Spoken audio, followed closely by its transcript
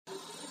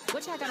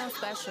What y'all got on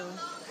special?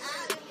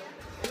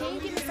 Can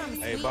you give me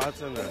something Hey, sweet?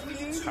 bartender,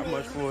 how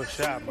much for a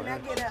shot, Can I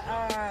man? get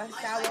a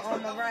sour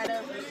on the right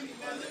up?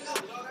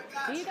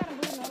 Do you got a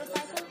blue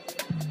motorcycle?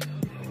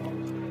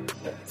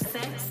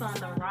 Sex on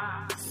the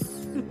rocks.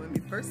 Wouldn't be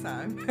the first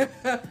time.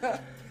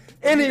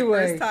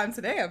 Anyway, First time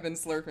today I've been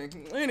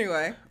slurping.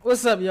 Anyway.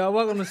 what's up, y'all?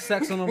 Welcome to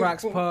Sex on the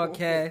Rocks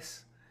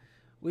podcast.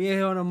 We in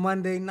here on a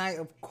Monday night,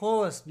 of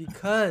course,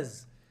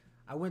 because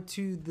I went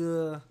to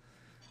the,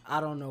 I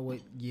don't know what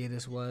year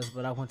this was,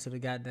 but I went to the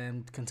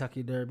goddamn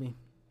Kentucky Derby,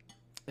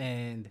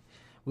 and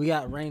we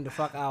got rained the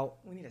fuck out.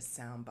 We need a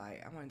sound bite.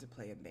 I wanted to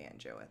play a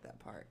banjo at that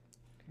part.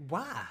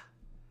 Why?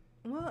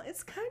 Well,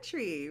 it's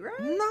country, right?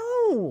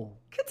 No.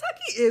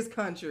 Kentucky is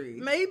country.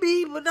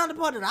 Maybe, but not the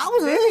part that I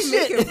was They in. be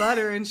Shit. making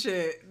butter and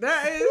shit.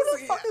 That is, Who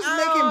the fuck is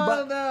making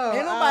butter? No.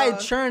 Ain't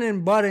nobody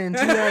churning butter in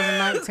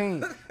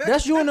 2019.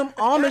 That's you and them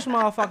Amish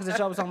motherfuckers that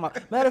y'all was talking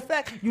about. Matter of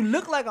fact, you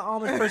look like an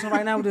Amish person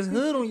right now with this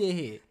hood on your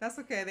head. That's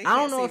okay. They I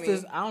don't can't know see if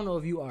this. me. I don't know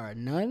if you are a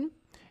nun,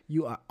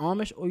 you are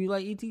Amish, or you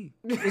like ET.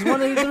 It's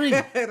one of the three.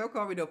 Don't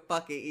call me no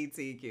fucking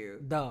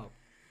ETQ. Dog.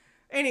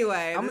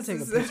 Anyway, I'm gonna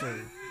take a picture of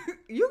you.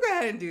 You go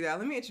ahead and do that.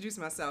 Let me introduce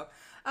myself.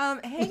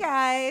 Hey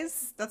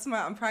guys,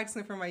 I'm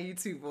practicing for my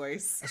YouTube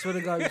voice. I swear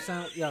to God, you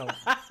sound yo.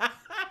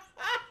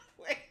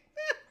 Wait.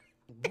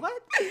 What?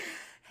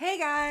 Hey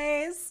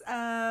guys,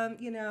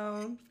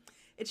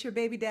 it's your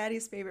baby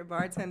daddy's favorite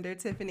bartender,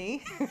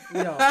 Tiffany.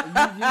 Yo,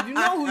 you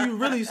know who you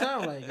really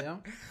sound like, yo.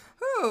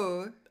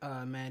 Who?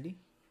 Mandy.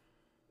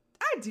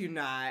 I do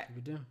not.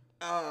 You do.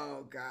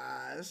 Oh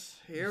gosh,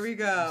 here we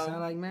go. You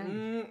sound like Mandy.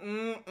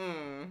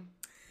 Mm-mm-mm.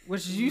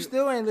 Which you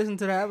still ain't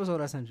listened to the episode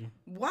I sent you.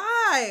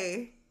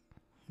 Why?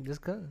 Just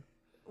cause.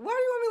 Why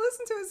do you want me to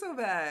listen to it so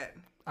bad?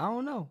 I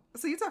don't know.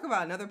 So you talk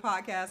about another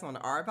podcast on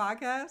our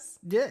podcast?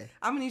 Yeah.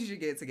 I'm gonna need you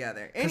to get it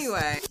together.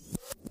 Anyway.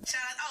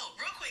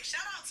 Real quick,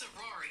 shout out to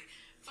Rory.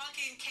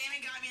 Fucking came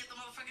and got me at the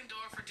motherfucking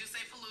door for Duce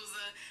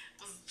Palooza.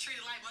 Was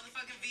treated like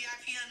motherfucking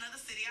VIP in another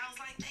city. I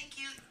was like, thank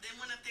you. Then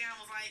went up there and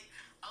was like,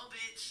 oh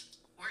bitch,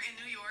 we're in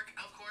New York.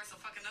 Of course, a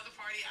fucking another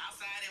party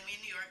outside and we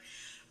in New York.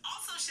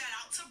 Also, shout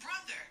out to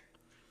Brother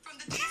from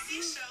the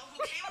DC show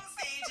who came on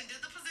stage and did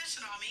the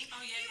position on me.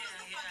 Oh, yeah, he was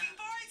the fucking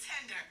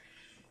bartender.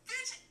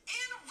 Bitch,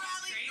 in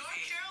Raleigh,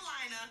 North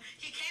Carolina,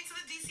 he came to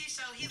the DC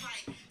show. He's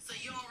like, so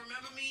you don't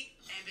remember me?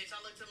 And bitch, I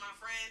looked at my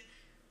friend,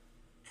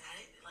 and I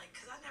didn't, like,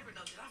 cause I never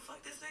know, did I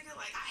fuck this nigga?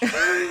 Like, I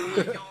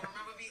like, you don't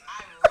remember me? I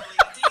really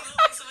do. You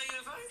look like somebody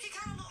you fuck? He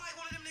kind of looked like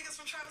one of them niggas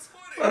from Travis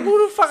Porter. Like, who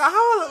the fuck? How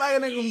I look like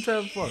a nigga from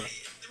Travis Porter?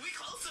 We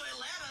close to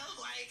Atlanta.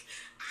 Like,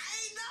 I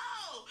ain't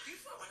know.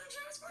 You fuck one of them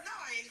Travis Porter? No,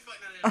 I ain't fuck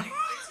none of them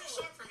niggas. They too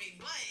short for me.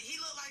 But he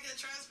looked like a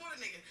Travis Porter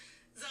nigga.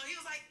 So he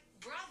was like,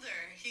 Brother.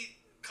 He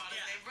called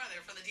his name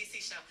Brother from the DC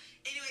show.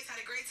 Anyways,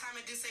 had a great time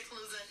at Duce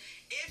Palooza.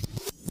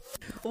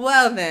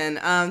 Well then,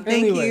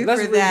 thank you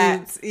for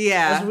that.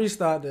 Yeah. Let's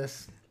restart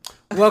this.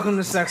 Welcome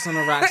to Sex on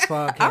the Rocks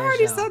podcast. I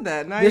already y'all. said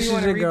that. Now This you is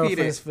want to your repeat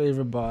girlfriend's it.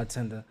 favorite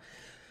bartender.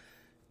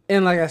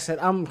 And like I said,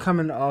 I'm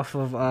coming off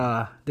of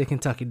the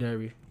Kentucky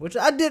Derby, which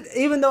I did,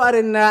 even though I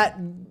did not,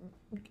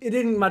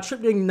 my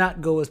trip did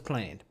not go as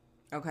planned.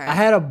 Okay. I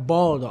had a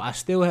ball though. I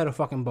still had a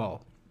fucking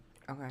ball.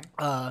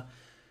 Okay.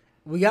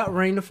 We got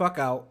rained the fuck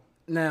out.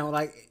 Now,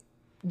 like,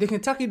 the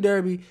Kentucky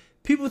Derby,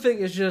 people think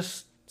it's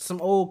just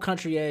some old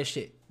country ass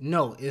shit.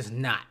 No, it's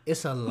not.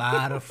 It's a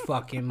lot of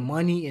fucking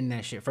money in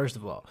that shit, first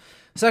of all.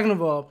 Second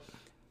of all,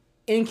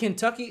 in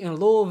Kentucky and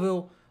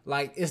Louisville,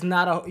 like, it's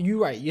not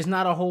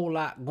a whole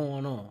lot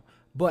going on.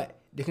 But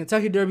the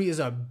Kentucky Derby is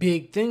a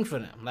big thing for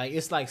them. Like,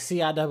 it's like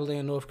CIAA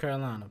in North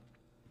Carolina.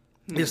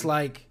 It's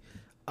like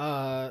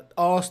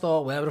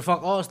All-Star, whatever the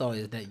fuck All-Star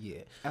is that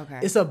year. Okay.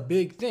 It's a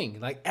big thing.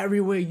 Like,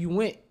 everywhere you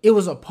went, it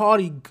was a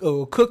party,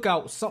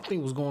 cookout,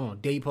 something was going on.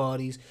 Day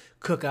parties,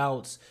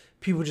 cookouts,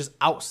 people just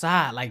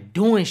outside, like,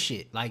 doing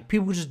shit. Like,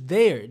 people just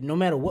there. No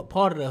matter what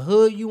part of the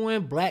hood you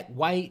in, black,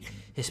 white,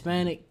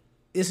 Hispanic,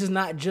 this is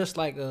not just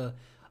like a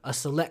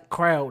select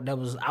crowd that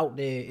was out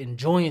there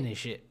enjoying this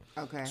shit.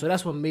 Okay. So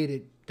that's what made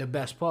it the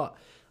best part.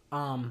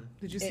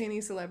 Did you see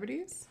any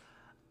celebrities?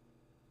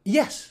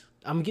 Yes,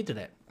 I'm gonna get to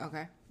that.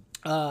 Okay.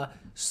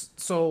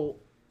 So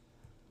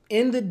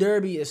in the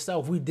Derby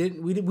itself, we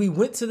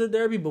went to the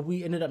Derby, but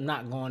we ended up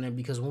not going in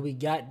because when we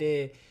got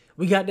there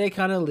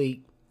kind of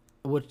late.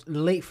 Which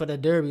late for the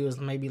Derby was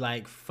maybe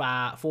like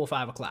 4 or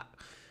 5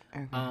 o'clock.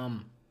 Okay.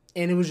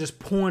 And it was just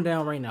pouring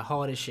down rain, the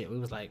hardest shit. We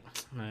was like,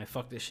 man,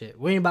 fuck this shit.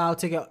 We ain't about our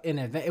ticket in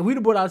advance. If we'd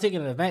have bought our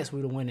ticket in advance,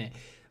 we'd have won it.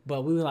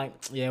 But we were like,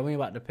 yeah, we ain't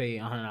about to pay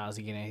 $100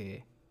 to get in here,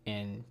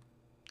 and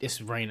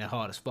it's raining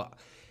hard as fuck.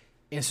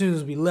 And as soon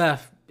as we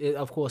left,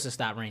 of course, it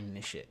stopped raining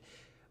and shit.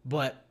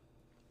 But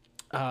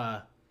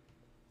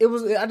it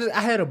was.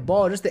 I had a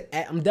ball.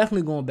 I'm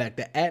definitely going back.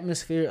 The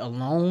atmosphere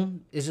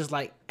alone is just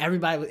like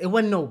everybody. It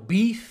wasn't no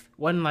beef.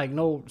 Wasn't like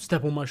no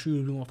step on my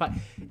shoes. We gonna fight.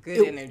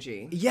 Good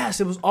energy.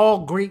 Yes, it was all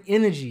great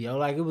energy, yo.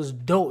 Like, it was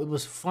dope. It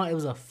was fun. It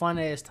was a fun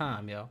ass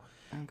time, yo.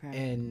 Okay.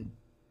 And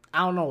I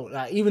don't know.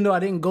 Like, even though I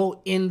didn't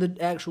go in the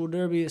actual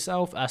Derby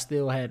itself, I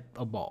still had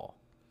a ball.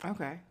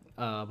 Okay.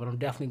 But I'm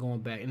definitely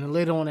going back. And then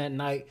later on that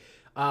night,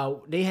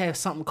 They have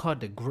something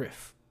called the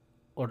Griff,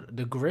 or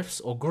the Griffs,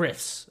 or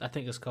Griffs, I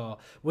think it's called,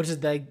 which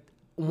is like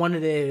one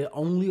of their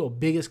only or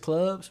biggest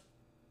clubs,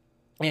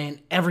 and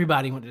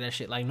everybody went to that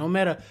shit. Like, no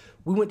matter,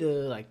 we went to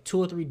like 2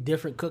 or 3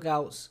 different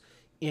cookouts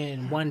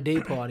in one day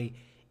party,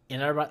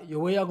 and everybody, yo,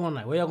 where y'all going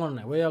tonight? Where y'all going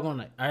tonight? Where y'all going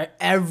tonight? All right,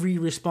 every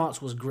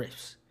response was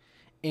Griffs.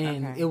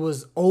 And it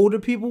was older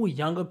people,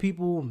 younger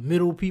people,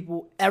 middle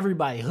people,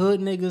 everybody.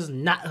 Hood niggas,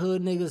 not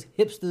hood niggas,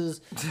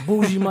 hipsters,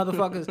 bougie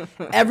motherfuckers.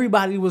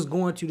 Everybody was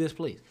going to this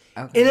place.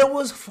 Okay. And it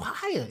was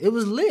fire. It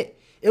was lit.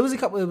 It was a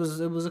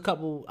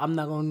couple, I'm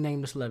not going to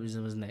name the celebrities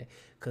in there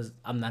because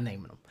I'm not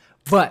naming them.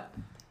 But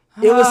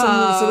it was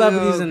some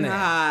celebrities in there.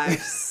 Gosh,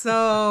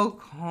 so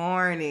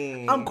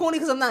corny. I'm corny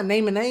because I'm not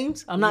naming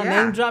names. I'm not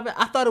name dropping.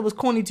 I thought it was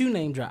corny to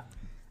name drop.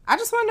 I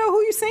just want to know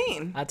who you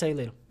seen. I'll tell you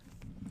later.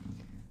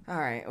 All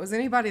right. Was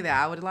anybody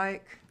that I would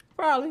like?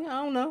 Probably.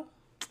 I don't know.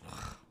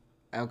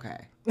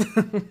 Okay.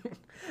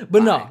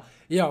 But no.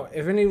 Yo,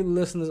 if any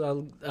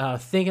listeners are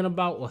thinking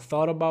about or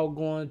thought about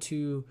going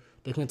to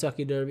the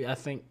Kentucky Derby, I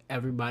think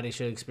everybody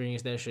should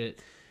experience that shit.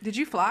 Did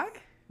you fly?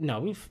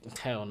 No,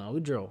 hell no.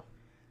 We drove.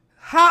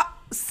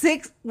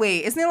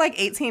 Wait, isn't it like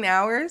 18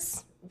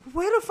 hours?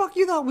 Where the fuck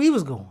you thought we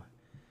was going?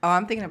 Oh,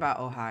 I'm thinking about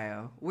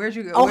Ohio. Where'd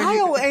you go?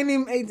 Ohio ain't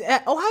even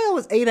Ohio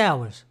was 8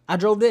 hours. I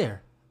drove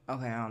there.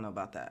 Okay, I don't know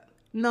about that.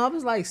 No, it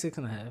was like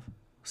 6.5.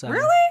 7.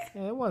 Really?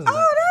 Yeah, it wasn't.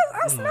 Oh,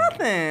 that's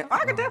nothing.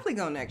 I could definitely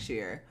go next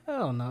year.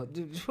 Hell no.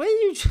 Dude, where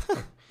you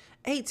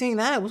 18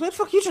 hours? Where the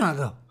fuck you trying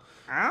to go?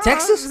 I don't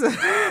Texas? know.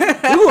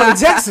 You going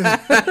to Texas?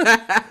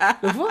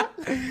 The fuck?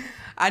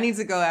 I need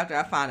to go after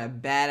I find a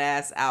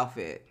badass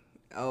outfit.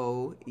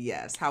 Oh,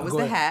 yes. How was Go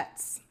the ahead.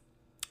 hats?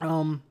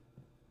 I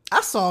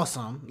saw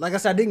some. Like I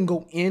said, I didn't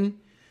go in.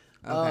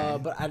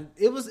 But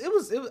it was.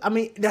 I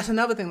mean, that's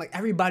another thing. Like,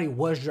 everybody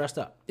was dressed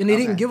up, and they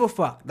didn't give a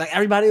fuck. Like,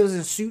 everybody was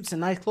in suits and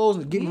nice clothes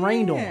and getting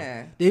rained on.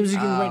 They was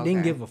just getting rained. They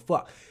didn't give a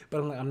fuck. But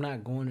I'm like, I'm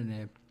not going in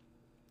there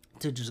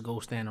to just go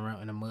stand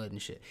around in the mud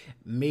and shit.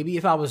 Maybe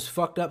if I was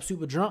fucked up,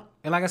 super drunk,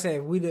 and like I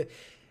said,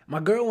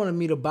 my girl wanted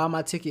me to buy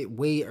my ticket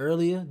way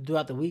earlier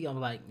throughout the week. I'm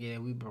like, yeah,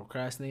 we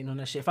procrastinating on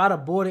that shit. If I'd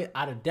have bought it,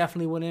 I'd have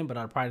definitely went in, but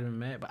I'd probably been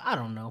mad. But I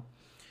don't know.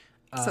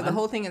 So the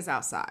whole thing is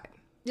outside.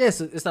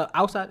 Yes, it's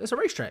outside. It's a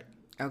racetrack.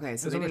 Okay,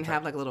 so they didn't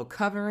have like a little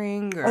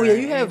covering. Or oh yeah,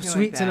 you have anything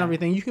suites like and that?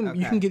 everything. You can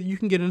Okay. you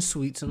can get in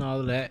suites and all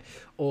of that,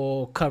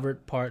 or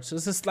covered parts.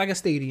 It's just like a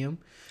stadium.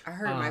 I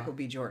heard Michael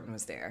B. Jordan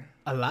was there.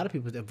 A lot of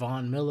people there.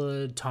 Von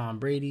Miller, Tom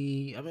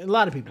Brady. I mean, a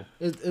lot of people.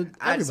 I just want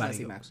Everybody to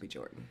see goes. Michael B.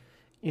 Jordan.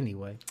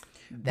 Anyway,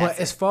 That's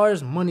but as far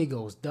as money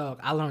goes, dog,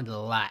 I learned a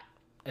lot.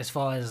 As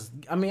far as,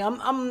 I mean,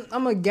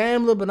 I'm a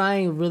gambler, but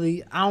I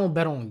don't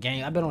bet on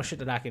game. I bet on shit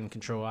that I can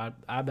control.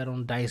 I bet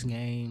on dice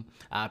game.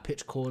 I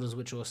pitch quarters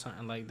with you or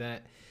something like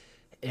that,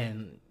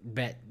 and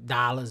bet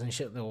dollars and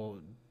shit or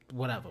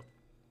whatever.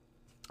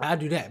 I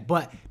do that,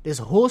 but this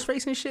horse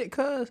racing shit,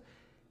 cuz,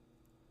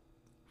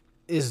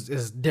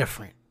 is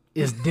different.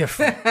 It's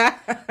different.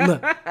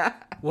 Look,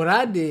 what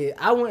I did,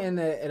 I went in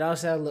there and I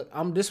said, look,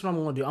 this is what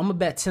I'm gonna do. I'm gonna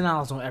bet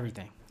 $10 on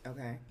everything.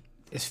 Okay.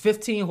 It's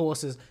 15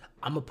 horses.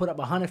 I'm gonna put up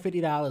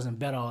 $150 and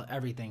bet on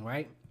everything,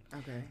 right?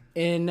 Okay.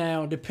 And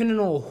now, depending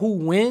on who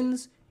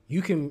wins,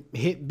 you can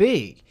hit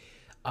big.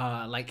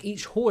 Like,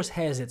 each horse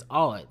has its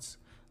odds.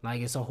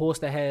 Like, it's a horse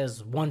that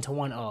has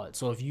 1-to-1 odds.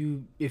 So if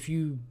you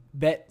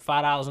bet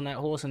 $5 on that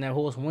horse and that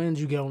horse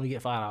wins, you can only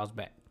get $5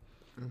 back.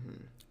 Mm-hmm.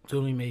 So you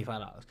only made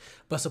 $5.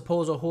 But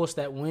suppose a horse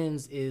that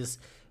wins is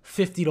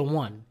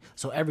 50-1.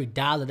 So every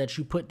dollar that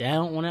you put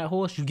down on that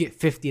horse, you get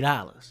 $50.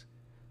 Does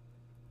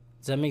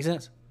that make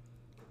sense?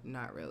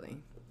 Not really.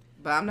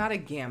 But I'm not a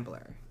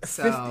gambler.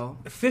 So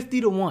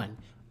 50-1.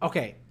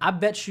 Okay, I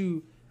bet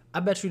you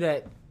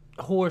that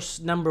horse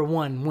number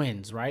 1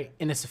 wins, right?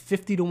 And it's a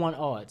 50-1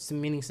 odds, so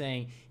meaning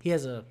saying he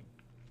has a.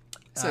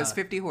 So it's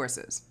 50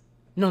 horses.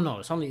 No,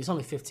 it's only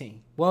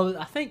 15. Well,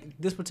 I think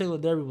this particular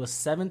derby was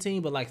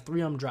 17, but like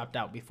 3 of them dropped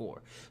out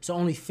before, so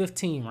only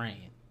 15 ran.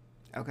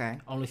 Okay.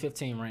 Only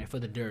 15 ran for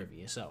the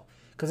derby, so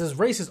because this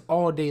race is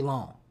all day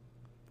long.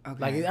 Okay.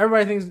 Like,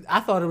 everybody thinks, I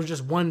thought it was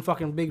just one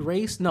fucking big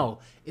race. No,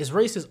 it's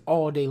races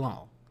all day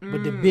long.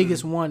 But the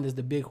biggest one is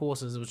the big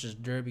horses, which is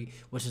Derby,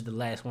 which is the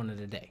last one of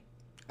the day.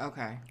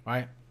 Okay.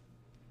 Right?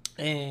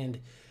 And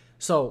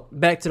so,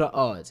 back to the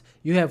odds.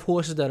 You have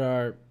horses that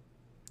are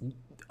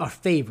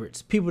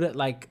favorites. People that,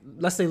 like,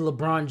 let's say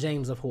LeBron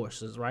James of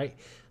horses, right?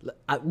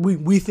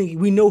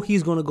 We know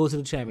he's going to go to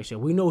the championship.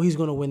 We know he's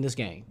going to win this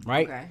game,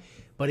 right? Okay.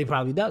 But he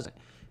probably doesn't.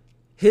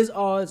 His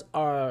odds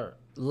are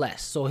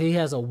less. So he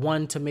has a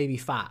 1 to maybe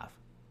 5.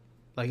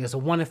 Like, it's a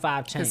 1 in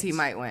 5 chance. Because he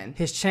might win.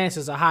 His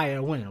chances are higher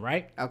of winning,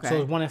 right? Okay.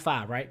 So it's 1 in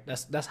 5, right?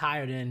 That's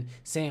higher than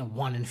saying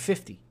 1 in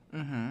 50.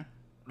 Mm-hmm.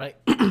 Right?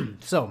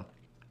 So,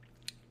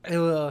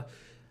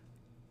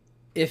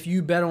 if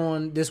you bet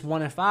on this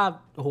 1 in 5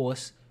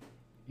 horse,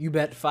 you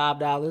bet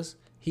 $5,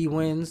 he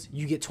wins,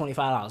 you get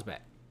 $25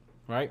 back,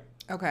 right?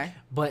 Okay.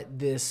 But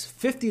this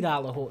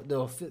 $50 horse,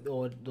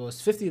 or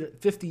those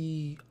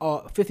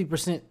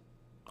 50%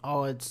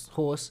 odds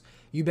horse,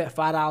 you bet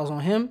 $5 on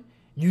him,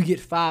 you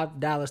get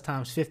 $5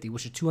 times 50,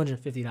 which is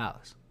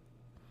 $250.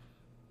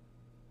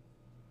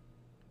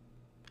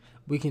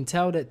 we can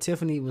tell that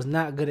Tiffany was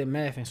not good at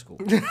math in school.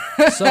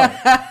 So,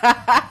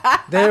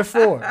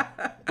 therefore,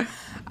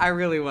 I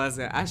really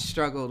wasn't. I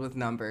struggled with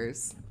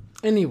numbers.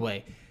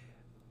 anyway,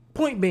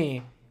 point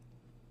being,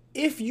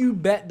 if you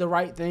bet the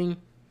right thing,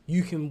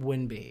 you can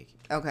win big.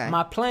 Okay.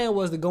 My plan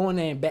was to go in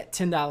there and bet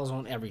 $10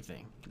 on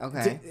everything.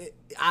 Okay.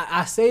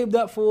 I saved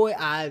up for it.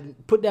 I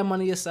put that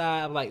money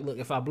aside. I'm like, look,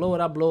 if I blow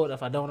it, I blow it.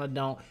 If I don't, I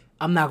don't.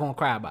 I'm not going to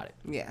cry about it.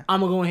 Yeah. I'm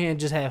going to go in here and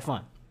just have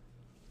fun,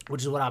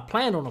 which is what I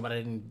planned on, but I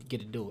didn't get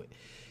to do it.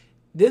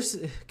 This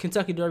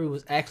Kentucky Derby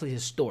was actually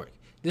historic.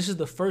 This is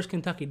the first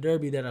Kentucky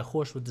Derby that a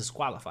horse was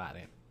disqualified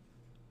in.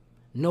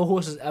 No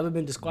horse has ever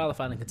been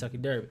disqualified in Kentucky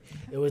Derby.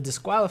 It was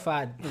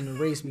disqualified in the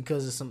race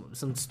because of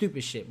some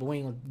stupid shit, but we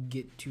ain't gonna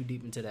get too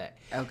deep into that.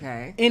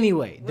 Okay.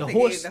 Anyway, the They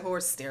horse. gave the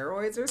horse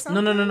steroids or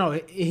something? No.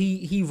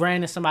 He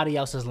ran in somebody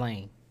else's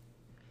lane.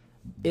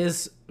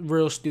 It's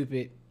real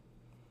stupid.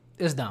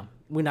 It's dumb.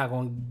 We're not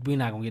gonna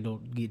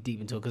get deep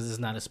into it because it's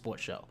not a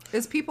sports show.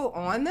 Is people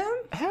on them?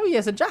 Hell yeah,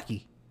 it's a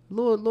jockey.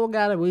 Little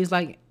guy that weighs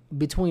like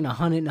between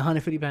 100 and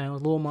 150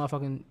 pounds. Little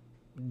motherfucking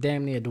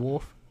damn near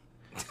dwarf.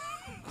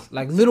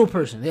 Like little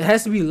person. It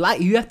has to be light.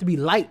 You have to be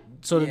light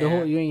so that the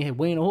horse, you ain't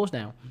weighing the horse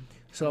down.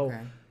 So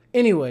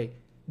anyway,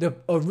 the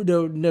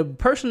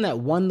person that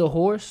won the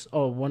horse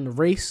or won the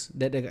race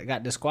that they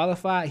got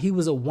disqualified, he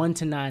was a 1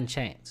 to 9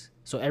 chance.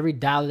 So every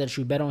dollar that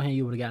you bet on him,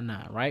 you would have got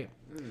 9, right?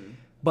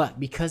 But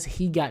because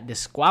he got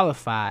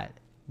disqualified,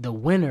 the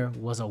winner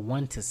was a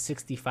 1 to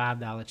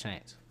 $65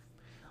 chance.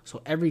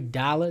 So every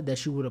dollar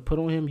that you would have put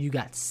on him, you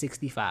got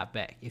 65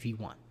 back if he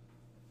won.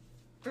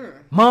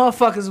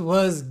 Motherfuckers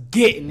was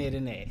getting it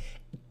in there.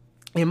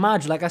 And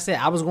mind you, like I said,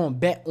 I was going to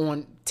bet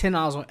on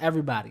 $10 on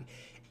everybody.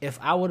 If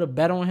I would have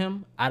bet on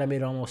him, I'd have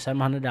made almost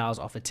 $700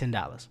 off of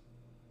 $10.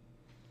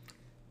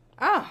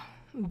 Oh,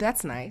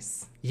 that's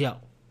nice. Yo,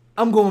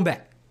 I'm going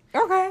back.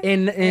 Okay.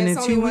 And it's in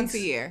only 2 once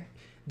weeks, a year.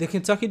 the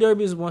Kentucky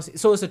Derby is once.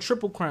 So it's a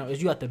triple crown.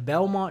 Is you got the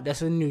Belmont,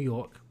 that's in New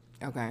York.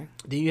 Okay.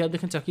 Then you have the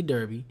Kentucky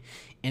Derby,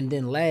 and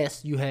then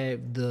last you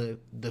have the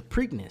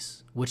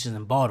Preakness, which is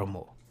in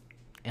Baltimore,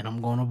 and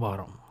I'm going to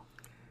Baltimore.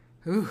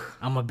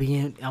 I'm gonna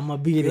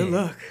be there.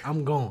 luck.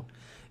 I'm going.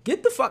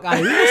 Get the fuck out of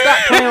here. You gonna stop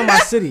playing on my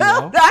city,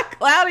 yo. Not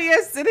cloudy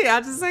ass city.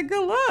 I just said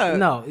good luck.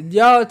 No,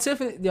 yo,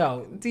 Tiffany,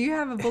 yo. Do you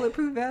have a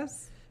bulletproof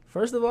vest?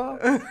 First of all,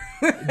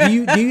 do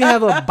you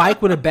have a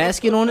bike with a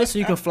basket on it so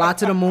you can fly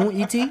to the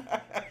moon, ET?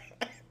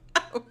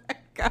 Oh my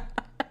god.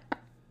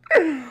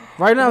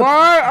 Right now,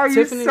 Why are you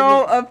Tiffany,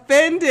 so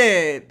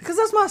offended? Because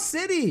that's my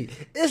city.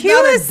 It's He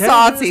not a was dangerous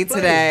salty place.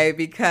 today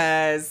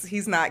because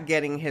he's not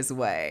getting his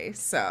way.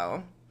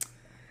 So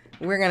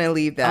we're gonna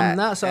leave that. I'm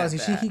not salty.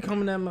 at She that. keep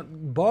coming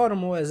at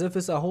Baltimore as if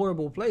it's a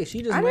horrible place.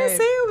 She just I mad. didn't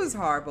say it was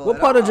horrible. What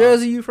at part of all.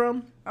 Jersey you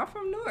from? I'm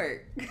from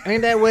Newark.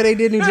 Ain't that where they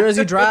did New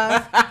Jersey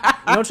Drive?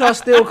 Don't y'all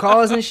steal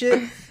cars and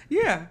shit?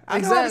 Yeah, I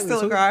know how to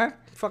steal a car.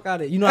 Fuck out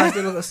of it. You know how to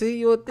steal a car? See,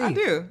 you're a thief. I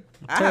do.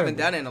 I Terrible. haven't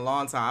done it in a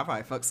long time. I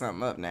probably fucked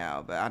something up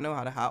now, but I know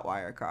how to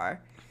hotwire a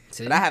car.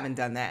 See? But I haven't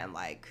done that in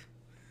like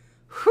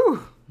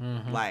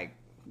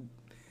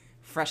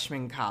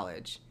freshman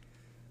college.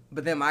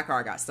 But then my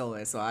car got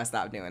stolen, so I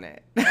stopped doing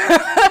it. And she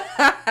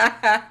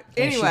talking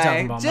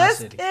Anyway, about my just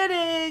city.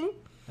 kidding.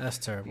 That's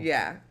terrible.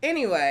 Yeah.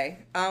 Anyway,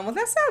 well,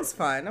 that sounds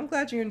fun. I'm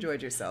glad you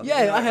enjoyed yourself. Yeah,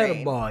 even though I it had a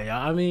rained. ball,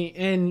 y'all. I mean,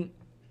 and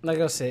like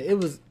I said, it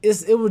was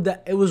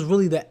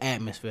really the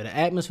atmosphere. The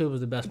atmosphere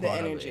was the best The part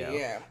energy, of it, yo.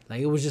 yeah. Like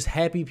it was just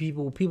happy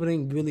people. People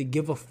didn't really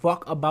give a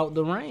fuck about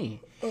the rain,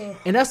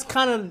 and that's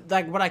kind of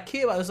like what I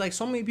care about. It's like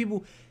so many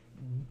people,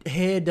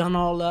 hair done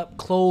all up,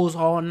 clothes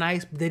all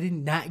nice, but they did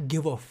not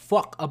give a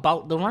fuck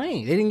about the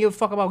rain. They didn't give a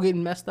fuck about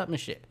getting messed up and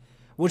shit,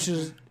 which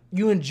is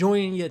you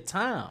enjoying your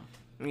time.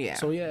 Yeah.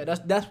 So yeah,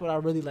 that's what I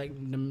really like.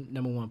 The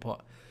number one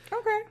part.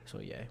 Okay. So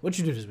yeah, what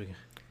you do this weekend?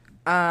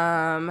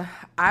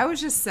 I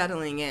was just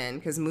settling in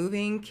because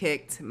moving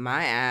kicked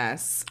my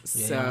ass.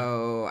 Yeah.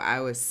 So I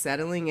was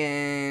settling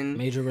in.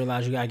 Made you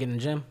realize you gotta get in the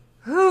gym.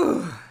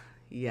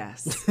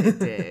 Yes, it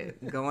did.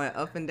 Going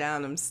up and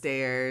down them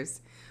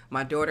stairs.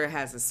 My daughter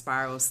has a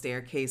spiral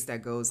staircase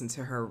that goes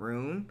into her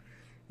room.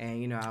 And,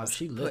 you know, I was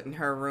she lit. putting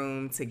her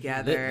room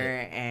together.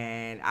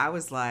 And I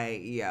was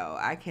like, yo,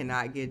 I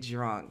cannot get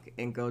drunk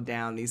and go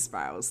down these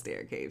spiral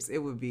staircases. It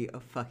would be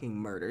a fucking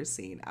murder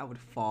scene. I would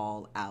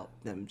fall out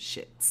them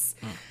shits.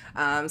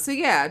 So,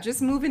 yeah,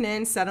 just moving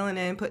in, settling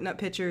in, putting up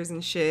pictures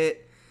and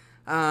shit.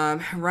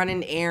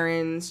 Running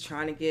errands,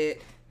 trying to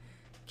get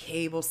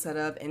cable set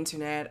up,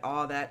 internet,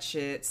 all that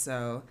shit.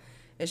 So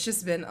it's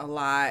just been a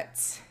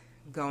lot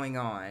going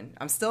on.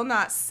 I'm still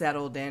not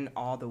settled in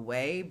all the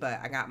way, but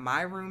I got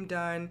my room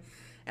done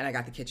and I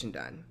got the kitchen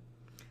done.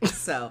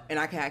 So, and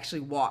I can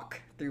actually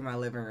walk through my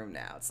living room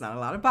now. It's not a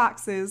lot of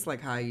boxes like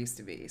how I used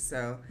to be.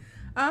 So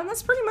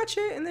that's pretty much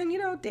it. And then, you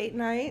know, date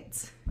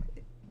night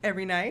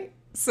every night.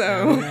 So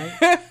Every night?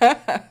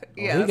 yeah,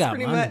 he that's got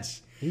pretty money.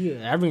 much.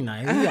 Every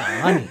night. He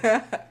got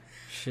money.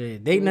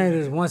 Shit, date night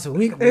is once a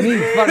week with me.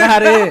 Fuck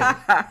out of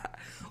here.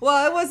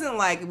 Well, it wasn't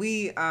like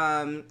we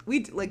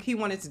like he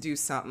wanted to do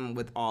something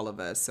with all of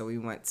us, so we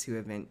went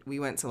to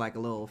like a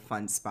little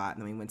fun spot,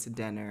 and then we went to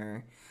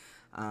dinner.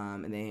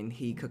 And then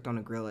he cooked on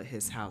a grill at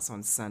his house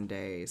on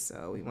Sunday,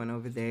 so we went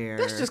over there.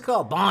 That's just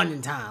called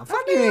bonding time.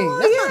 Fuck I you mean, mean?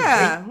 That's not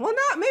yeah. Well,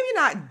 maybe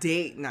not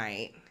date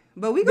night,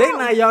 but we date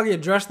night. Y'all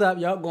get dressed up.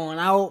 Y'all going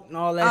out and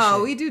all that shit.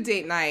 Oh, we do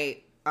date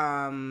night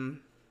probably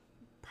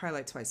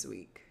like twice a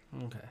week.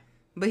 Okay.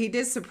 But he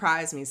did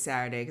surprise me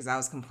Saturday because I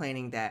was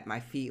complaining that my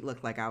feet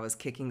looked like I was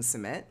kicking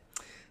cement.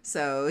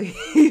 So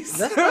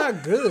that's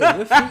not good.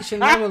 Your feet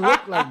should never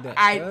look like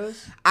that.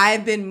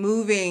 I've been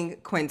moving,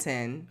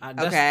 Quentin.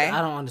 Okay,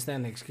 I don't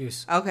understand the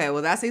excuse. Okay,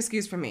 well that's the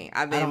excuse for me.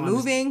 I've been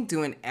moving,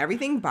 doing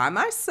everything by So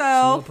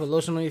myself. you put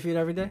lotion on your feet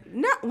every day?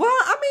 No, well,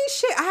 I mean,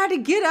 shit. I had to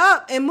get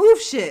up and move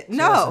shit.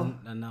 So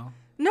No,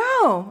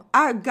 no.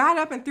 I got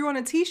up and threw on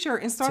a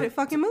t-shirt and started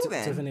fucking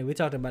moving. Tiffany, we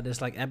talked about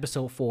this like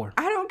episode 4.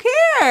 I don't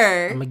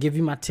care. I'm gonna give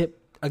you my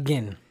tip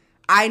again.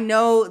 I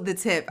know the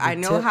tip. I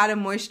know how to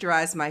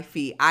moisturize my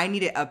feet. I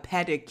needed a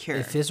pedicure.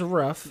 If it's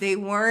rough, they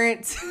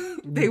weren't.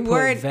 They put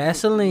weren't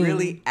Vaseline.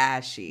 really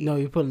ashy. No,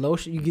 you put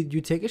lotion.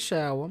 You take a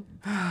shower,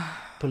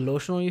 put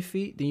lotion on your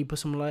feet, then you put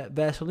some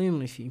Vaseline on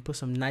your feet. You put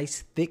some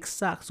nice thick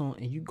socks on,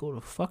 and you go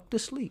to fuck to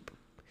sleep.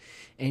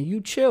 And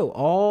you chill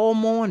all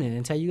morning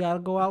until you gotta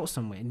go out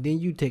somewhere. And then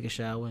you take a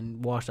shower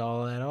and wash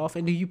all that off.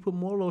 And then you put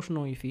more lotion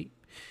on your feet,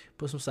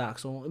 put some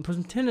socks on, and put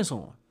some tennis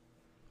on.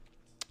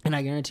 And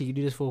I guarantee you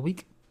do this for a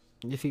week,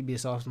 your feet be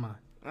as soft as mine.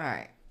 All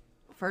right.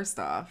 First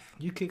off,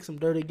 you kick some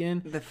dirt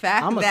again. The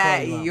fact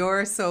that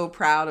you're so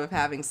proud of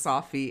having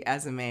soft feet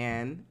as a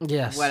man.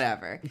 Yes.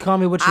 Whatever. Call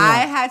me what you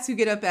I want. had to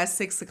get up at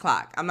 6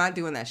 o'clock. I'm not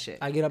doing that shit.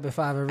 I get up at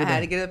 5 every day. I had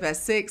to get up at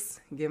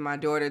 6, get my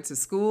daughter to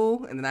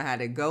school, and then I had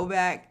to go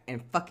back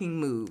and fucking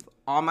move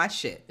all my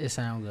shit. It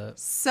sounds good.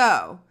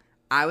 So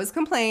I was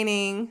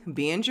complaining,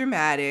 being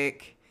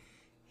dramatic.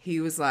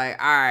 He was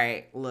like, all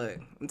right, look,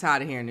 I'm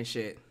tired of hearing this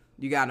shit.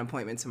 You got an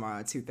appointment tomorrow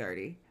at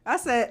 2:30. I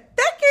said,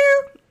 thank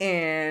you.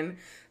 And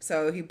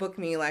so he booked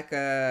me like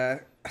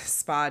a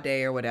spa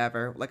day or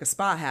whatever, like a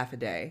spa half a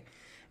day.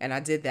 And I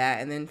did that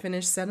and then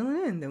finished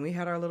settling in. Then we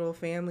had our little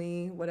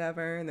family,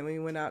 whatever. And then we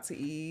went out to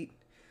eat.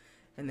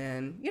 And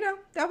then,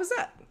 that was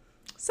that.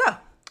 So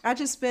I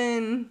just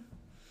been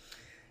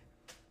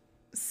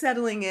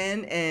settling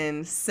in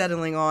and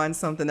settling on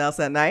something else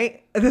at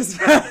night this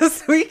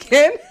past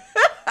weekend.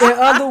 In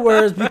other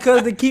words,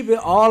 because they keep it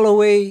all the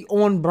way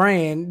on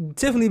brand,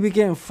 Tiffany be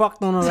getting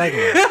fucked on a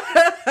regular.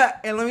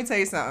 And let me tell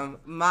you something.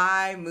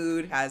 My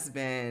mood has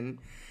been,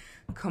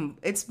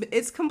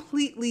 it's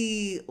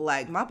completely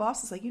like, my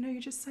boss is like,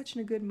 you're just such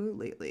in a good mood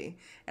lately.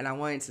 And I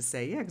wanted to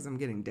say, yeah, because I'm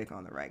getting dick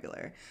on the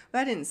regular. But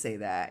I didn't say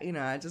that.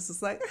 I just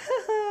was like,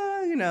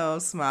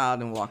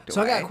 smiled and walked away.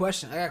 So I got a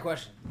question.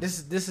 This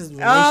is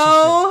relationship.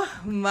 Oh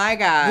my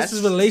gosh. This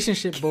is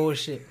relationship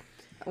bullshit.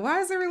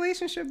 Why is it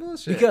relationship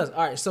bullshit? Because,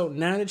 all right, so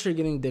now that you're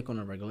getting dick on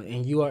a regular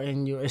and you are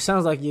it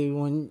sounds like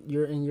you're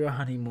in your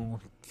honeymoon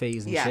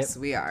phase and shit. Yes,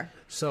 we are.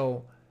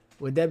 So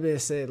with that being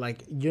said, like,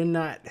 you're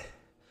not,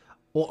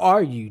 or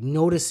are you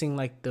noticing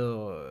like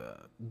the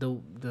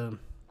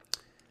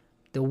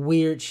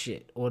weird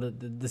shit or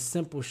the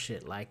simple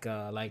shit, like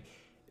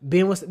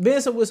being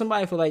with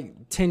somebody for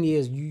like 10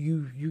 years,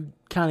 you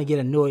kind of get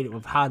annoyed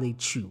with how they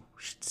chew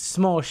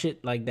small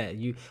shit like that.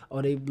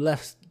 Or they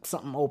left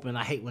something open.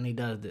 I hate when he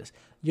does this.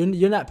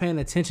 You're not paying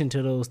attention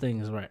to those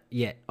things right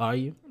yet, are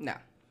you? No.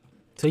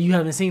 So you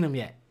haven't seen them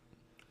yet.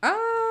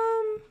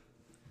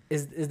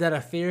 Is that a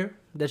fear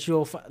that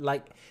you'll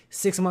like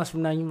 6 months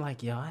from now? You're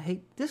like, yo, I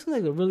hate this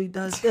nigga. Really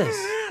does this,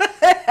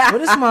 but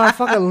this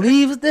motherfucker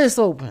leaves this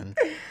open.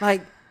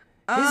 Like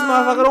this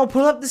motherfucker don't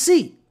pull up the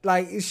seat.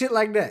 Like shit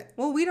like that.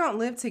 Well, we don't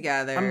live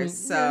together,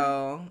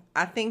 so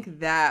I think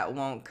that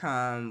won't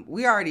come.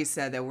 We already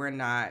said that we're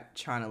not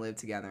trying to live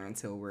together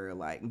until we're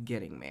like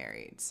getting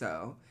married.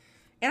 So,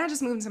 and I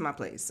just moved into my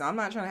place, so I'm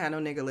not trying to have no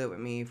nigga live with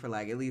me for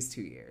like at least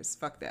 2 years.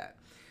 Fuck that.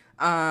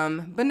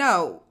 But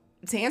no,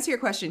 to answer your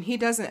question, he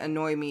doesn't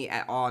annoy me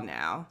at all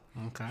now.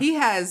 Okay. He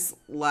has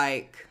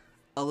like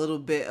a little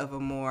bit of a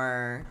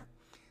more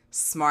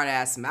smart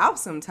ass mouth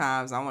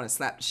sometimes. I want to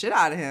slap the shit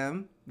out of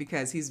him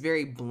because he's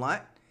very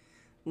blunt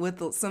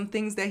with some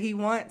things that he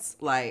wants.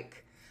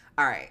 Like,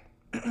 all right.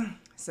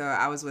 So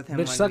I was with him.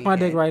 Bitch, suck my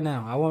dick right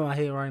now. I want my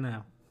head right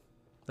now.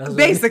 That's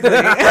basically.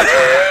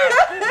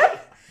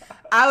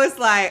 I was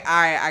like,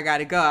 all right, I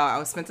gotta go.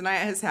 I spent the night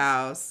at his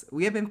house.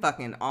 We had been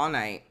fucking all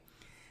night.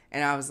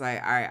 And I was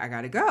like, all right, I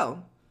gotta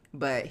go.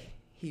 But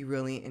he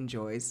really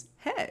enjoys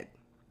head.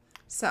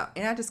 So,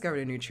 and I discovered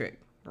a new trick,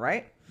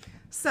 right?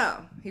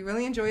 So he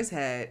really enjoys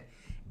head.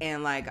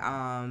 And like,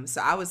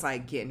 so I was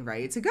like getting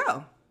ready to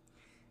go.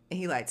 And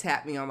he like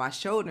tapped me on my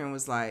shoulder and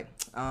was like,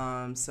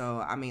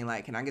 so I mean,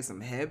 like, can I get some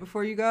head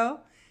before you go?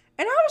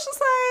 And I was just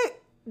like,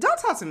 don't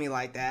talk to me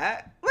like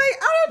that. Like,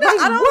 I don't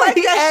know. I don't like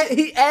that.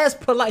 He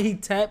asked polite. He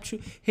tapped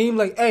you. He was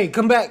like, hey,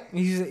 come back.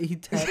 He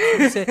tapped you.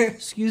 He said,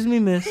 excuse me,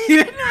 miss. He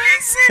didn't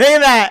say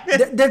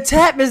that. The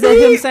tap is that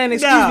him saying,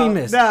 excuse me,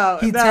 miss. No.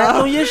 He tapped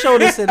on your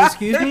shoulder and said,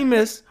 excuse me,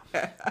 miss.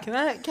 Can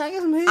I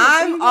get some head?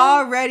 I'm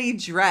already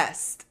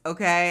dressed,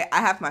 okay? I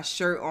have my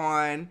shirt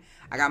on.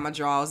 I got my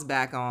drawers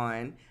back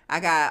on. I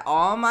got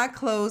all my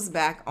clothes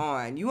back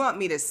on. You want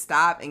me to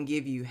stop and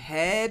give you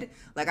head?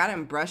 Like, I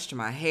done brushed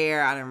my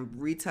hair. I done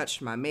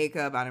retouched my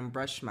makeup. I done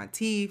brushed my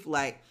teeth.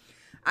 Like,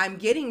 I'm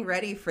getting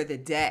ready for the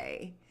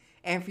day.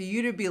 And for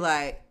you to be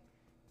like,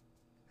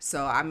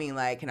 so, I mean,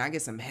 like, can I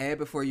get some head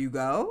before you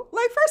go?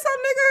 Like, first off,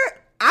 nigga,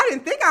 I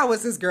didn't think I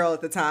was this girl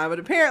at the time, but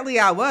apparently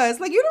I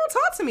was. Like, you don't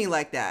talk to me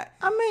like that.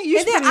 I mean, you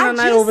And then spending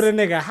the night over the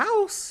nigga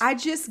house. I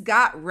just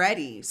got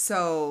ready.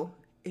 So,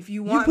 if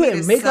you You want me to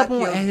putting makeup suck on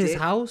your at his dick-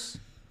 house?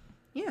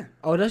 Yeah.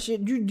 Oh, that's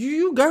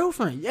you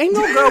girlfriend. Ain't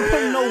no girl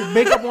putting no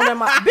makeup on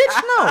that.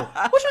 Bitch,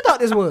 no. What you thought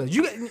this was?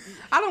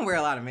 I don't wear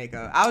a lot of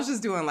makeup. I was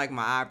just doing like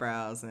my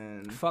eyebrows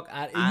and Fuck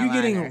out. You eyeliner.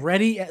 getting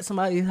ready at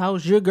somebody's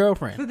house? Your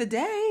girlfriend. for the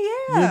day.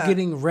 Yeah. You're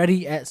getting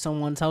ready at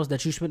someone's house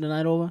that you spent the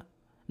night over?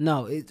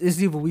 No, it's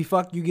either we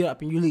fuck, you get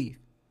up and you leave.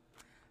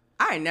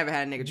 I ain't never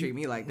had a nigga treat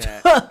me like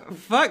that.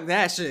 Fuck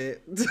that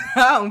shit.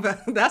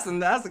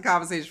 That's a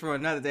conversation for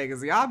another day.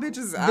 Cause y'all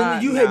bitches.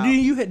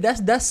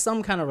 Then that's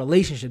some kind of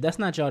relationship. That's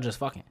not y'all just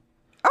fucking.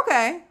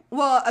 Okay.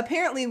 Well,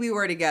 apparently we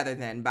were together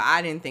then, but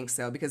I didn't think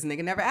so because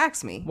nigga never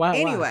asked me. Why?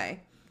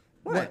 Anyway.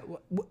 What?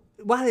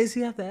 Why does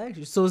he have to ask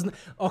you? So it's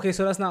okay.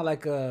 So that's not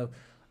like hold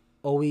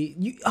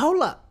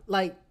up.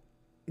 Like,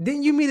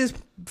 didn't you meet his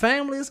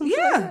family or something?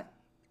 Yeah.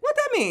 What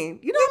that mean?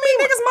 You know how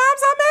many niggas'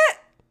 moms I met?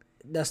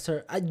 That's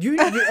her.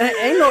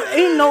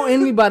 Ain't no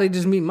anybody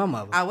just meet my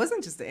mother. I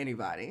wasn't just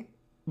anybody.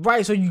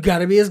 Right. So you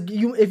gotta be if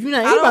you're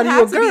not I don't anybody, have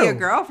you're to a girl. be a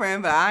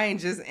girlfriend, but I ain't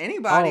just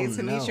anybody Oh,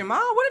 to no. meet your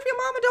mom. What if your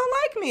mama don't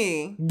like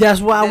me? That's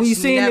why That we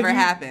seeing never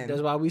happened.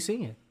 That's why we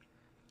seeing.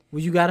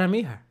 Well, you gotta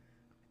meet her.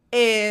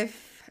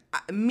 If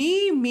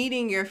me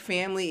meeting your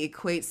family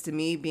equates to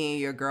me being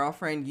your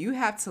girlfriend, you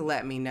have to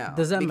let me know.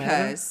 Does that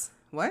matter? Because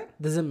what?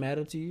 Does it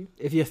matter to you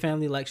if your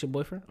family likes your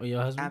boyfriend or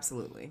your husband?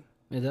 Absolutely.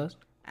 It does.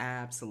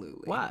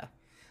 Absolutely. Why?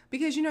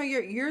 Because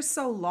you're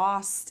so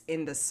lost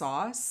in the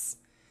sauce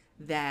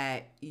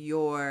that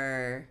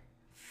you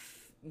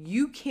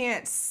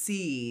can't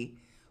see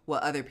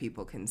what other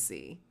people can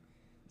see.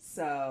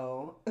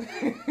 So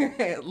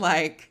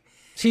like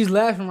She's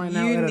laughing right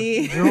now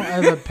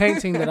at a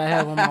painting that I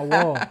have on my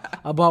wall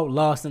about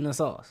Lost in the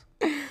Sauce.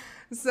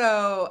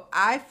 So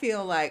I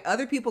feel like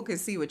other people can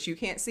see what you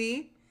can't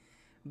see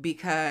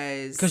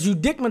because you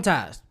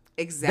dickmatized.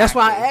 exactly. That's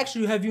why I asked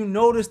you, have you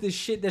noticed this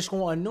shit that's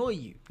going to annoy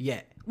you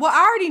yet? Well,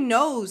 I already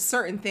know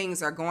certain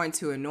things are going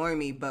to annoy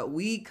me, but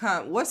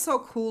what's so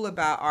cool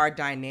about our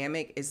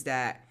dynamic is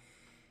that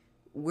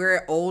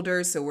we're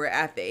older, so we're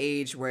at the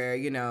age where,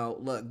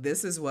 look,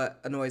 this is what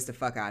annoys the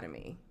fuck out of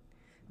me.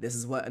 This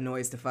is what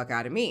annoys the fuck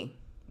out of me.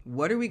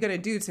 What are we going to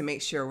do to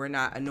make sure we're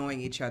not annoying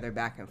each other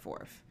back and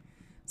forth?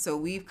 So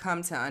we've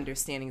come to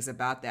understandings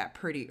about that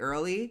pretty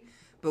early,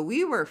 but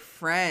we were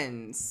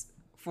friends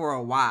for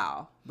a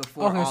while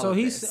before all of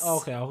this.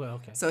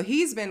 Okay. So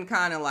he's been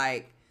kind of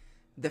like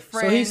the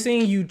friend. So he's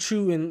seen you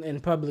chew in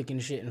public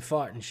and shit and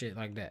fart and shit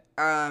like that.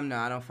 No,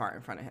 I don't fart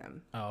in front of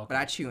him. Oh, okay. But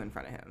I chew in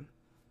front of him,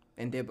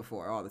 and did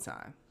before all the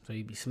time. So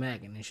you be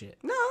smacking and shit.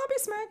 No, I'll be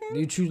smacking. Do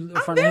you chew in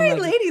I'm front of him? very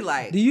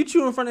ladylike. Do you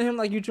chew in front of him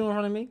like you chew in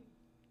front of me?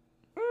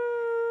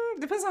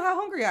 Depends on how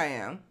hungry I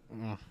am.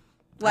 I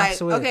Like,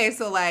 swear. okay,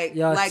 so like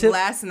Tiff,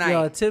 last night.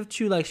 Yo, Tiff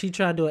chew like she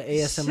tried to do an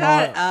ASMR,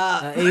 Shut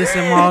up.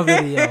 ASMR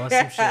video or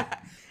some shit.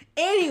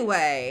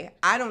 Anyway,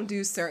 I don't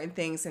do certain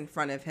things in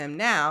front of him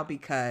now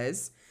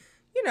because,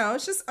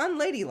 it's just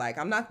unladylike.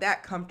 I'm not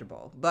that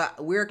comfortable.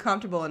 But we're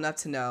comfortable enough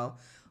to know,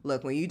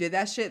 look, when you did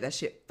that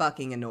shit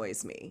fucking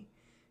annoys me.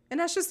 And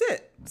that's just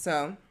it.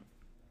 So,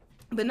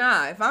 but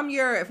nah, if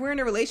we're in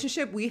a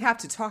relationship, we have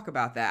to talk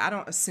about that. I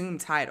don't assume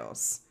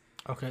titles.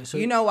 Okay, so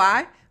You know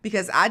why?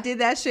 Because I did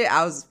that shit.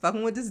 I was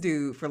fucking with this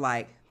dude for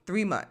like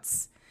 3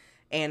 months.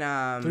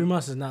 And 3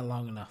 months is not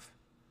long enough.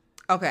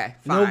 okay,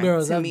 fine. No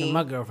girls to ever me, been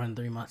my girlfriend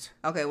 3 months.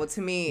 okay, well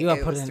to me You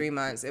gotta it put was in 3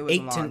 months. It was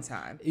a long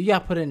time. You got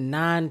to put in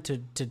 9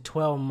 to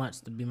 12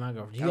 months to be my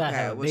girlfriend. You got to Okay,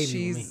 have a well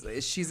baby with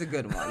me. she's a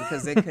good one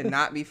because it could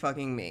not be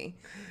fucking me.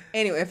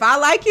 Anyway, if I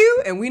like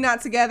you and we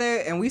not together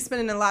and we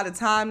spending a lot of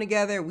time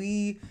together,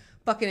 we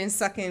fucking and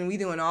sucking, we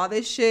doing all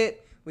this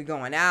shit, we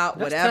going out,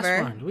 That's whatever.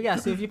 test run. We got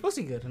to see if your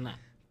pussy good or not.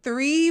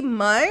 3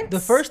 months. The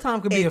first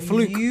time could be a if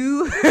fluke.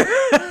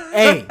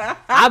 Hey,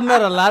 I've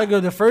met a lot of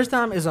girls. The first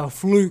time is a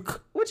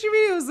fluke. what you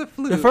mean it was a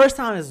fluke? The first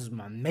time is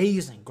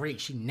amazing, great.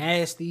 She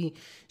nasty.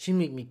 She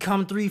make me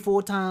come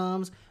 3-4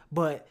 times.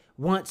 But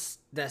once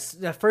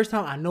that first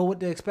time, I know what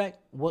to expect.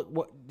 What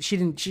she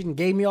didn't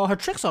gave me all her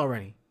tricks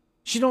already.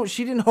 She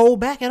didn't hold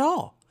back at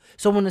all.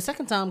 So when the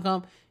second time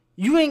come,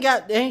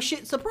 ain't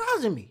shit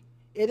surprising me.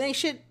 It ain't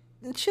shit.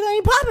 Shit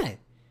ain't popping.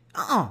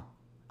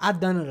 I've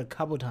done it a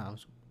couple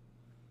times.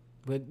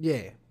 But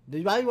yeah.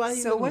 Why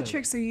So what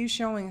tricks are you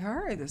showing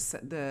her the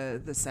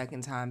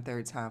second time,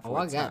 third time, Oh,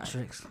 fourth I got time?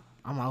 tricks.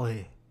 I'm out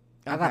here.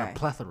 I got Okay. a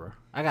plethora.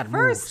 I got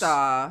First moves.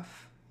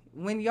 off,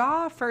 when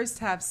y'all first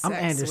have I'm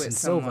sex Anderson with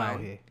Silva someone, out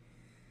here.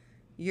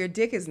 your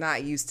dick is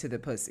not used to the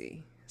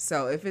pussy.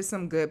 So if it's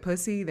some good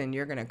pussy, then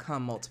you're gonna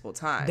come multiple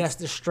times. That's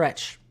the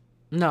stretch.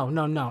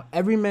 No.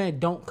 Every man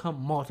don't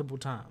come multiple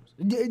times.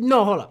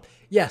 No, hold up.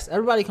 Yes,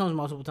 everybody comes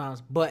multiple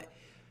times, but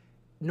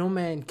no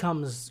man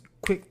comes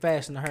quick,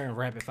 fast, in a hurry, and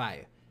rapid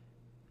fire.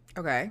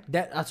 Okay.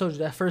 That I told you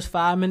that first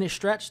 5-minute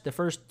stretch, the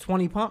first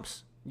 20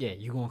 pumps, yeah,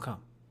 you gonna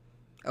come.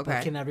 But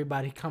Okay. can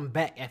everybody come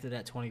back after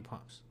that 20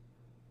 pumps?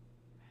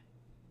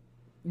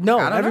 No,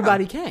 I don't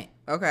everybody know. can't.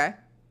 Okay.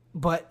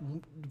 But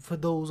for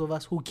those of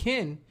us who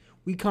can,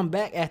 we come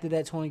back after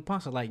that 20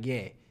 pumps and like,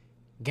 yeah,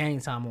 game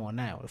time on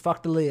now.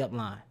 Fuck the layup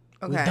line.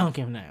 We Okay.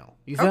 dunking now.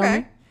 You feel Okay.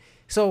 me?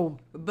 So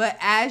But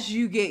as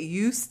you get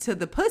used to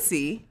the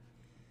pussy,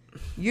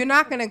 you're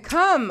not gonna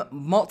come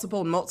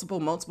multiple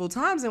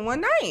times in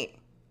one night.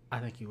 I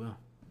think you will.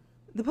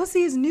 The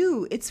pussy is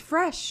new. It's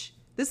fresh.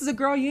 This is a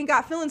girl you ain't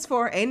got feelings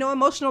for. Ain't no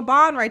emotional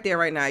bond right there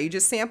right now. You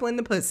just sampling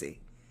the pussy.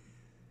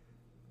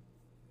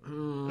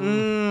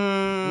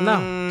 No.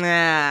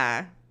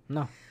 Nah.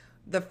 No.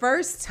 The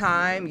first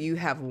time you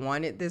have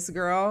wanted this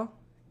girl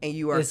and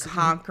you are It's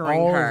conquering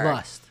all her.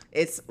 lust.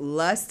 It's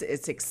lust.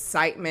 It's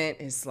excitement.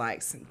 It's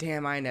like,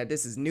 damn, I know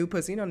this is new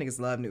pussy. You know niggas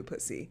love new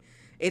pussy.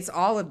 It's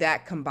all of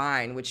that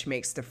combined, which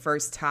makes the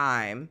first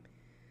time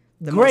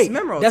the Great.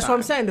 most memorable That's time. what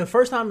I'm saying. The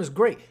first time is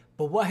great.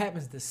 But what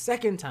happens the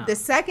second time? The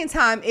second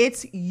time,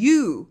 it's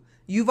you.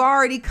 You've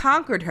already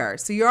conquered her.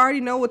 So you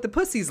already know what the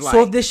pussy's like.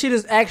 So if this shit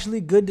is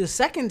actually good the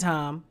second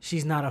time,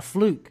 she's not a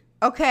fluke.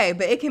 Okay,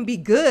 but it can be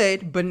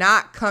good, but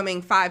not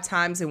coming 5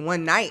 times in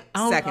one night.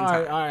 Second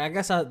time. All right. I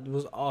guess I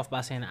was off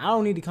by saying that. I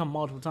don't need to come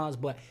multiple times,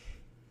 but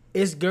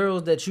it's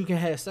girls that you can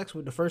have sex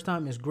with. The first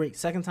time is great.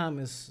 Second time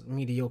is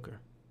mediocre.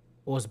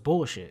 Or it's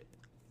bullshit.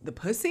 The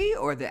pussy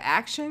or the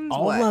actions?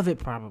 All What? of it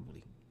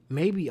probably.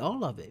 Maybe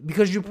all of it.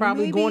 Because you're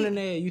probably Maybe- going in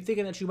there, you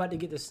thinking that you about to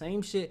get the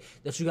same shit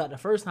that you got the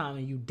first time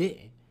and you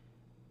didn't.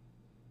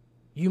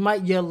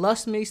 Your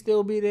lust may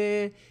still be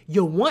there.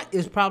 Your want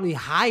is probably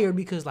higher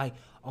because like,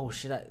 oh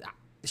shit,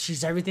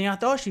 she's everything I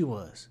thought she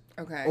was.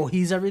 Okay. Or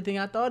he's everything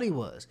I thought he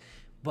was.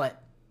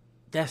 But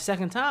that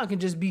second time can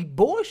just be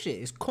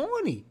bullshit. It's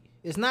corny.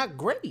 It's not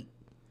great.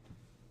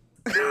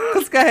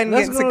 Let's go ahead and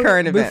get into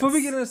current events. Before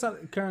we get into some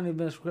current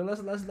events,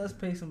 let's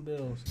pay some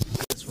bills.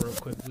 Just real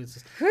quick.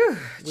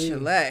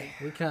 Chile.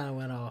 We kind of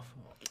went off.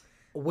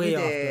 We Way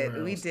off the did.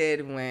 rails. We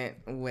did went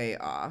way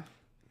off.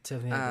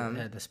 Tiffany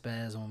had the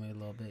spaz on me a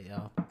little bit,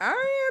 y'all. I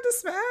had the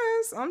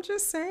spaz. I'm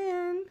just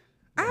saying.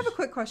 I have a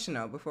quick question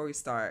though before we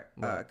start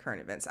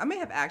current events. I may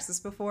have asked this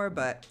before,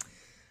 but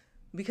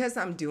because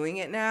I'm doing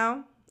it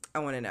now, I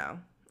want to know.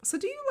 So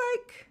do you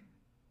like?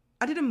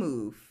 I did a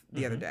move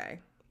the other day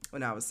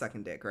when I was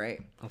sucking dick, right?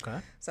 Okay.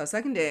 So I was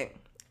sucking dick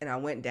and I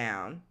went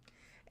down,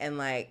 and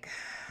like,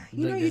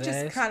 you know, Licked you his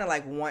just ass? kind of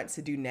like want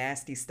to do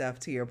nasty stuff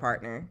to your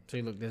partner. So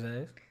you looked his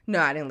ass? No,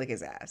 I didn't lick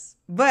his ass,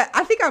 but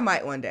I think I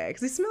might one day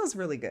because he smells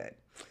really good.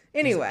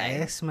 Anyway,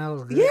 Ass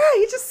smells good. yeah,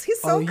 he's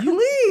so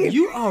clean.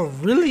 You are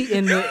really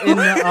in the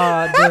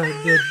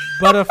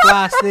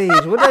butterfly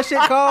stage. What that shit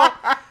called?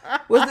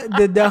 What's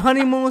the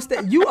honeymoon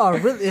stage? You are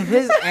really, if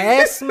his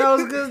ass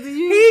smells good to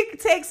you. He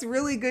takes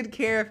really good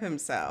care of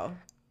himself.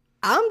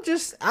 I'm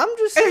just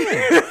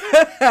saying.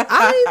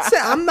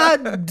 I'm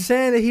not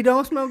saying that he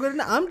don't smell good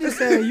enough. I'm just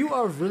saying you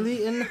are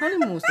really in the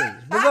honeymoon stage.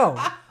 But go.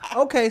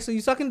 Okay, so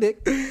you sucking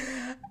dick.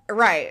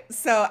 Right.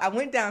 So I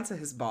went down to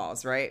his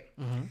balls, right?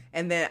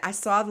 And then I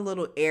saw the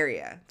little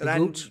area that The I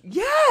gooch?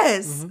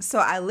 Yes. So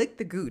I licked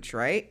the gooch,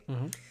 right?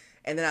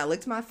 And then I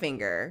licked my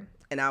finger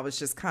and I was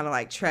just kind of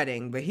like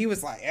treading, but he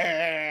was like,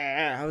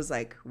 I was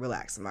like,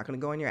 relax. I'm not going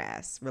to go on your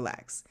ass.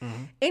 Relax.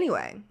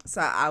 Anyway,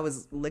 so I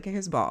was licking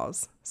his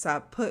balls. So I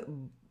put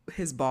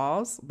his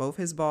balls, both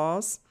his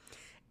balls,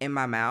 in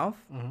my mouth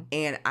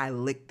and I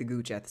licked the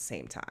gooch at the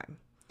same time.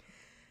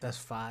 That's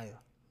fire.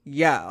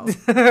 Yo,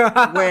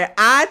 when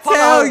I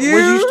tell you,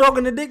 was you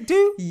stroking the dick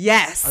too?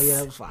 yes. Oh, yeah,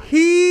 that was fire.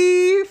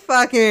 He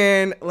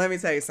fucking. Let me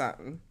tell you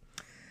something.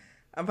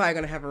 I'm probably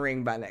gonna have a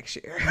ring by next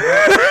year.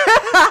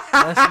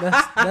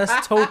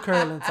 That's toe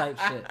curling type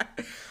shit.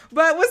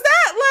 But was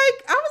that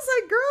like? I was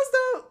like, girls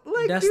don't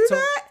like That's do toe-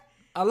 that.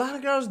 A lot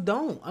of girls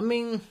don't. I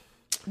mean,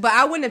 But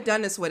I wouldn't have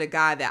done this with a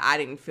guy that I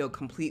didn't feel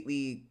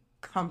completely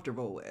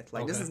comfortable with.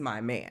 Like, this Okay. is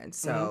my man,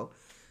 so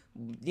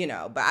you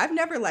know. But I've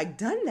never like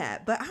done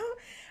that. But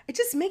it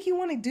just make you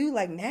want to do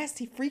like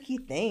nasty, freaky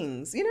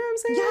things. You know what I'm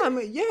saying? yeah, I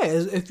mean, yeah.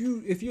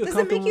 If you're Does it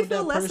comfortable make you with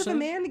feel that less person, of a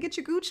man to get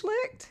your gooch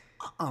licked?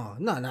 No,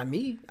 not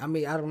me. I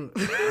mean, I don't.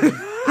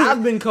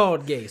 I've been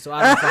called gay, so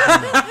I don't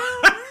fucking know.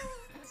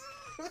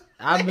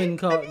 I've been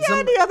called. Yeah,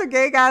 any other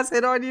gay guys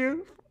hit on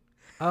you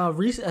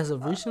As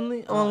of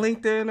recently, on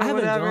LinkedIn I or haven't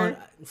whatever? gone.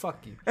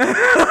 Fuck you.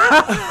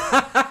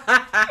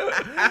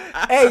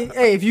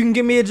 hey, if you can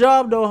give me a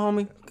job though,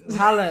 homie,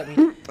 holla at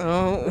me.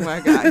 Oh my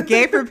god,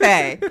 gay for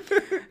pay. All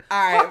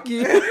right, Fuck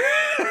you.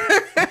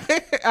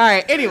 all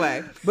right.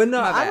 Anyway, But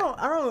no, My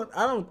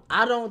bad.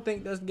 I don't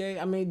think that's gay.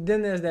 I mean,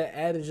 then there's that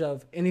adage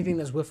of anything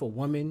that's with a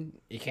woman,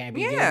 it can't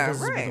be gay Yeah,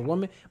 because it's with a right.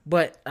 woman.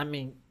 But I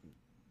mean,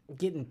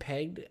 getting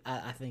pegged,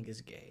 I think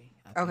is gay.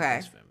 I think Okay.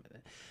 that's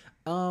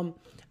feminine.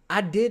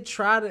 I did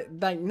try to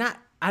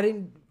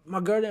my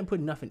girl didn't put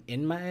nothing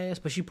in my ass,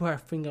 but she put her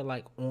finger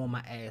like on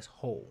my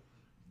asshole.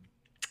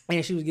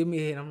 And she was giving me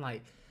a hit. I'm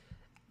like,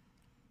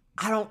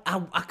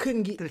 I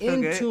couldn't get Did it feel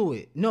good? into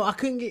it. No, I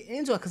couldn't get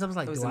into it because I was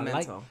like, was do I a like?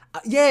 mental.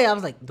 I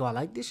was like, do I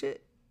like this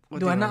shit? Do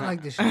do I I not not?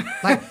 like this shit?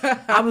 Like,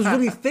 I was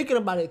really thinking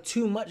about it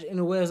too much in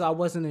a way as I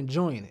wasn't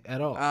enjoying it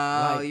at all.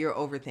 Oh, Like, you're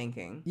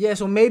overthinking. yeah,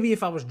 so maybe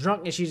if I was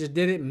drunk and she just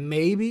did it,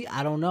 maybe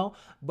I don't know.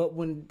 But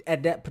when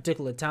at that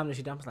particular time that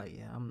she done, I was like,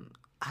 yeah,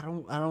 I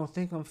don't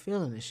think I'm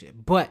feeling this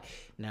shit. But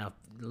now,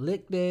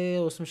 lick there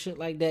or some shit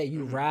like that,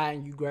 you ride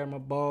and you grab my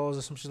balls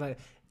or some shit like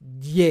that.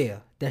 Yeah,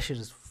 that shit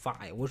is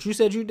fire. What you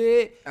said you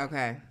did,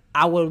 Okay.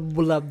 I would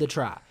love to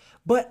try.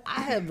 But I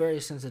have very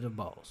sensitive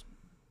balls.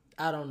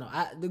 I don't know.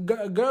 The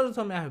girls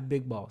told me I have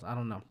big balls. I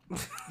don't know.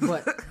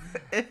 But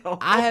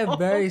I have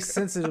very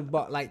sensitive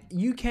balls. Like,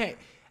 you can't.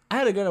 I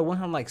had a girl that one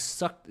time, like,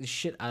 sucked the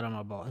shit out of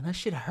my ball. And that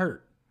shit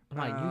hurt. I'm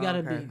like, you gotta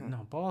okay. be.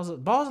 No, balls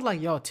are like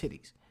y'all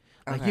titties.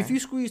 Like, Okay. if you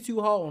squeeze too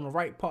hard on the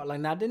right part, like,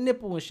 not the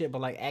nipple and shit, but,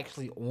 like,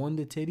 actually on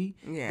the titty.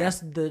 Yeah.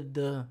 That's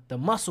the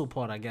muscle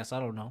part, I guess. I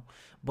don't know.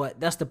 But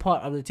that's the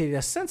part of the titty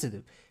that's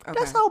sensitive.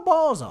 That's Okay. how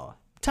balls are.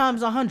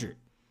 Times 100.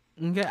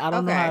 Okay, I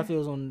don't know how Okay. it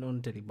feels on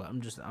the titty, but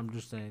I'm just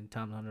saying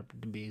times 100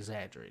 to be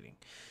exaggerating.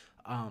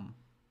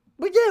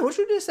 But yeah, what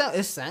you did sound,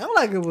 it sounded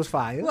like it was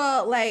fire.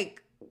 Well,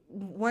 like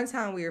one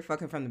time we were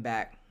fucking from the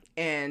back,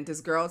 and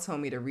this girl told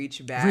me to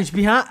reach back. Reach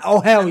behind? Oh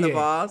hell on yeah! the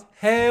balls.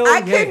 Hell I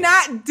yeah! could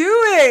not do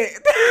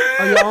it.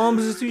 Oh, your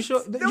arms is too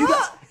short.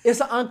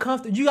 It's an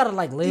uncomfortable. You gotta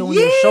like lay on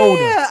yeah, your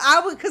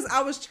shoulder. because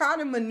I was trying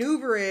to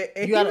maneuver it,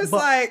 and You gotta, he was but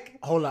like,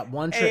 hold up,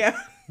 one trick. Yeah.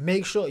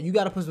 Make sure you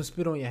gotta put some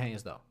spit on your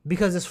hands though,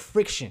 because it's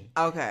friction.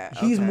 okay,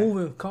 He's okay.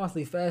 moving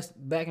constantly fast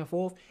back and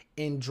forth,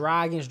 and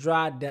dry against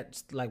dry,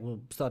 that's like will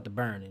start to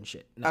burn and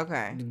shit. No,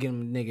 Okay. to get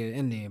him nigga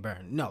in there and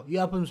burn. No, you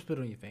gotta put some spit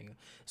on your finger.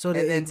 So that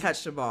and then it-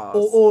 touch the balls.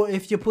 or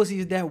if your pussy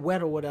is that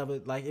wet or whatever,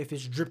 like if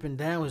it's dripping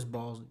down his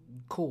balls,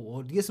 cool.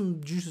 Or get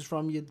some juices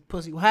from your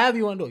pussy. However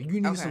you want to do it.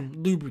 You need Okay. some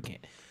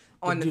lubricant. to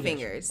On the do that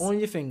fingers. shit. On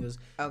your fingers.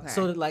 Okay.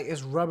 So that like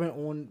it's rubbing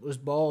on his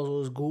balls or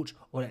his gooch,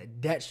 or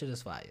that shit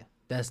is fire.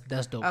 That's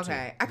dope too.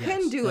 Okay, I Yes,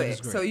 couldn't do that is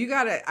it. great.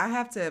 So I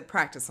have to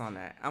practice on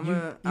that.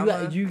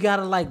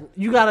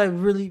 You gotta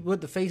really with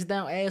the face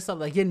down, ass up,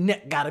 like your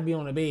neck gotta be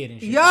on the bed and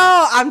shit. Yo,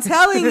 I'm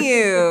telling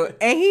you,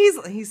 and he's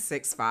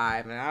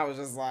 6'5", and I was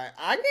just like,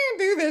 I can't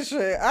do this shit.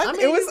 mean,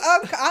 It was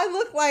I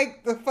look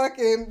like the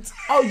fucking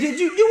Oh, did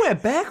you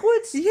went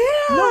backwards?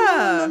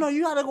 yeah. No.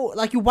 You gotta go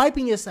like you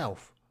wiping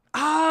yourself.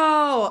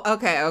 Oh,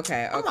 okay.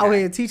 I'm out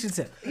here teaching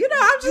tip. You know,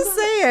 I'm just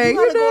saying.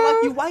 You gotta go know?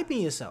 like you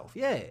wiping yourself.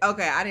 Yeah.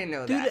 Okay, I didn't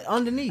know Do that. that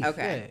underneath.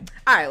 Okay. Yeah.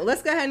 All right, well,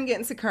 let's go ahead and get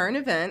into current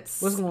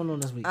events. What's going on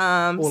this week?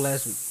 Or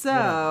last week?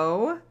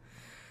 So,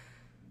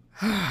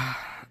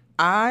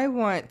 I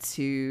want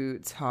to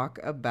talk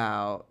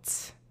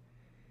about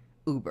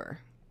Uber.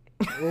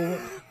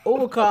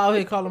 Uber car out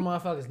here calling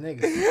motherfuckers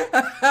niggas.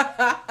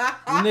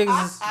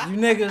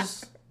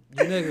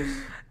 You niggas.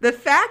 The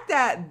fact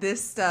that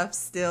this stuff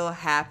still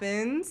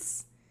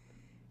happens,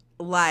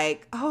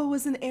 like, oh, it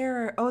was an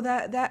error. Oh,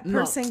 that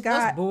person That's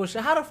got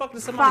bullshit. How the fuck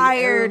did somebody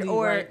fired early,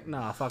 or- right?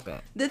 Nah, fuck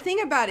that. The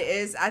thing about it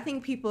is, I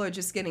think people are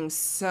just getting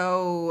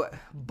so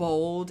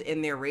bold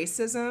in their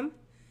racism,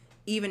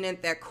 even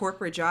at their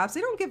corporate jobs.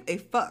 They don't give a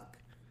fuck.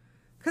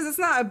 Because it's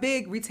not a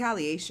big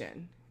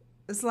retaliation.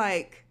 It's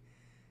like,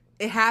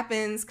 it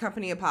happens,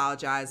 company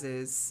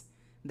apologizes,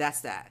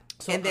 that's that.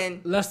 So, and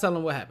then, let's tell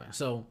them what happened.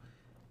 So,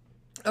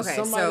 okay,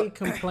 somebody so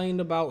complained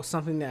about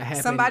something that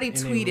happened. somebody in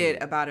their tweeted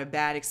room. about a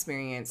bad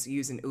experience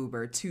using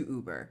Uber to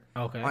Uber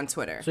Okay. on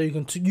Twitter. So you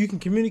can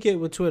communicate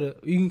with Twitter.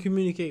 You can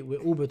communicate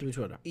with Uber through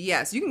Twitter.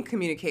 Yes, you can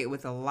communicate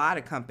with a lot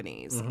of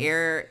companies,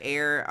 air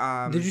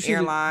Did you see?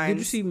 airlines. Did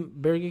you see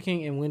Burger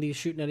King and Wendy's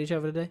shooting at each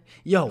other today?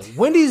 Yo,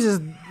 Wendy's is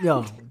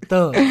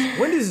thugs.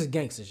 Wendy's is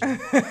gangsters.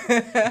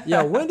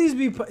 Yo, Wendy's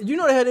be. You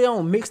know they had their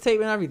own mixtape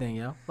and everything,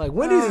 yo. Like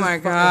Wendy's. Oh is my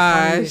fucking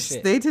funny as gosh,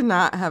 shit. they did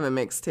not have a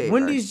mixtape.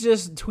 Wendy's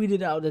just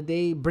tweeted out that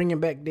they bringing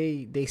back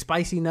they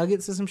spicy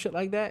nuggets or some shit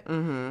like that,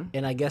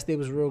 and I guess they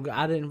was real good.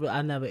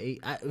 I never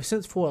ate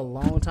since for a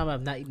long time.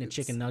 I've not eaten a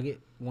chicken nugget.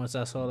 Once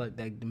I saw like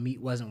that the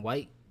meat wasn't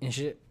white and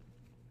shit,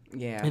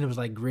 Yeah. and it was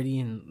like gritty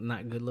and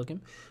not good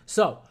looking.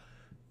 So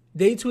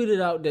they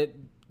tweeted out that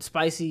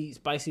spicy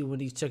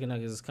Wendy's chicken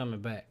nuggets is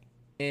coming back,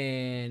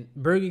 and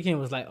Burger King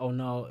was like, "Oh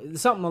no,"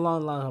 something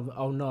along the lines of,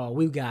 "Oh no,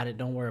 we got it.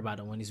 Don't worry about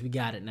it, Wendy's. We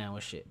got it now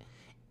and shit."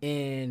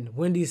 And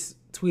Wendy's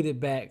tweeted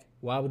back,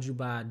 "Why would you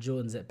buy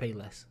Jordans that pay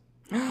less?"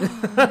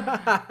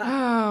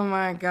 Oh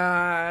my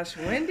gosh,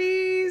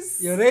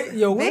 Wendy's. Wendy's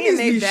in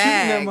be shooting their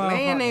that bag.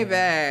 They in their motherfucker.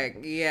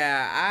 bag.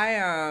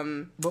 Yeah,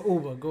 But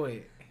Uber, go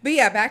ahead. But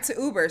yeah, back to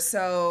Uber.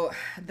 So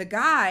the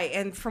guy,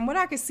 and from what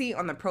I could see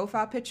on the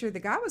profile picture, the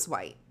guy was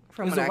white.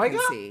 From Was what it I white can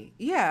guy? see,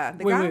 yeah,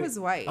 the guy was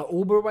white. A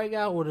Uber white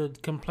guy or the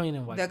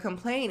complaining white? The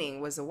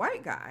complaining was a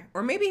white guy,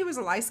 or maybe he was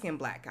a light skinned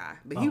black guy,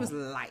 but he was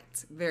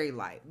light, very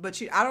light.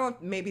 But I don't know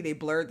if maybe they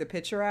blurred the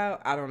picture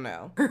out. I don't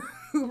know.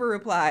 Uber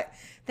replied,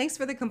 "Thanks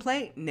for the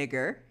complaint,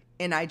 nigger."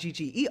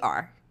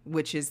 Nigger,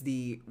 which is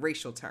the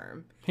racial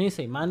term. Can you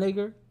say my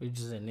nigger or you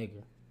just say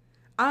nigger?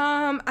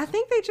 I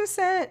think they just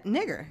said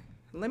nigger.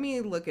 Let me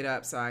look it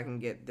up so I can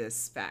get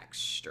this fact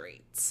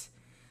straight.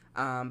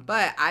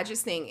 But I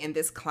just think in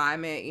this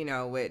climate,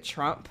 with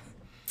Trump,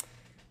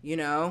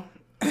 I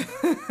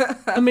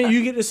mean,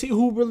 you get to see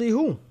who really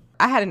who.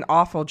 I had an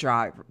awful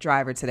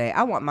driver today.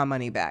 I want my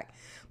money back.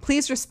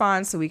 Please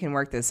respond so we can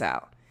work this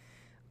out.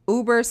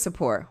 Uber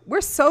support.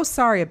 We're so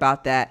sorry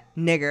about that,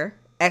 nigger! !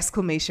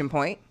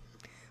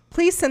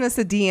 Please send us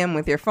a DM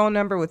with your phone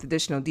number with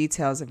additional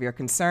details of your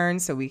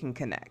concerns so we can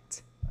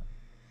connect.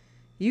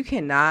 You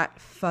cannot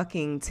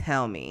fucking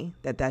tell me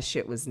that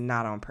shit was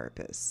not on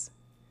purpose.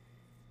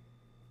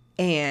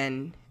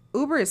 And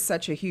Uber is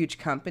such a huge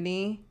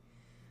company.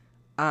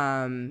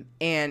 And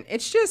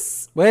it's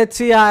just... Where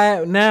T.I.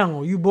 at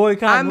now? You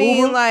boycotting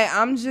Uber?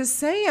 I'm just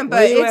saying,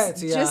 but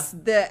it's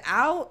just the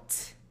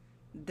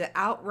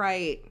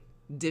outright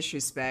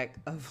disrespect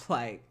of,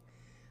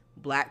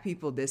 black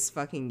people this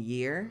fucking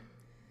year.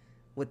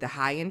 With the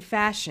high-end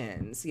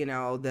fashions,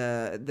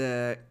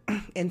 the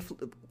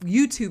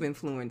YouTube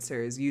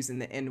influencers using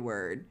the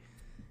N-word,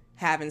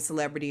 having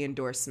celebrity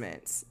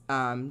endorsements.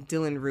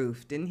 Dylan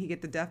Roof, didn't he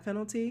get the death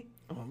penalty?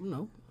 Oh,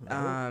 no.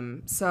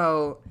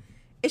 So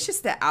it's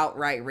just the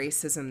outright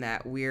racism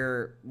that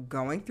we're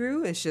going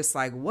through. It's just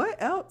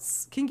what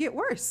else can get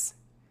worse?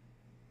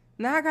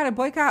 Now I got to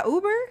boycott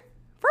Uber?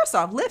 First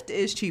off, Lyft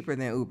is cheaper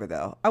than Uber,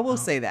 though. I will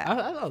say that. I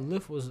thought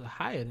Lyft was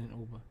higher than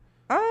Uber.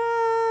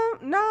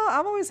 No,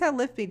 I've always had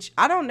Lyft Beach.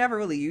 I don't never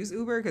really use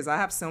Uber because I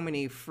have so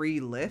many free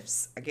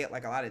lifts. I get a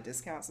lot of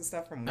discounts and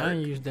stuff from work. I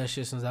ain't used that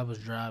shit since I was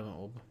driving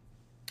Uber.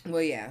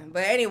 Well, yeah.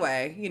 But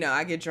anyway,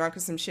 I get drunk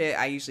or some shit.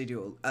 I usually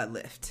do a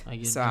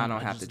Lyft. So I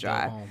don't have to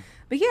drive.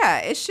 But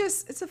yeah,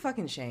 it's a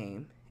fucking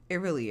shame. It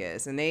really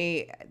is. And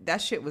that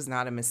shit was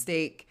not a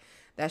mistake.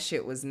 That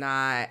shit was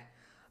not,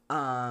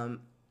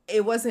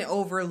 it wasn't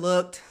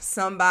overlooked.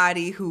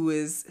 Somebody who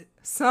was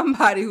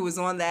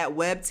on that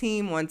web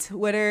team on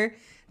Twitter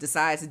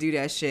decided to do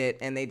that shit,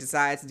 and they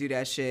decided to do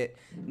that shit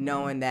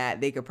knowing that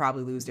they could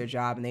probably lose their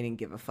job, and they didn't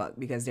give a fuck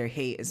because their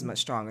hate is much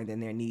stronger than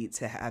their need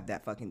to have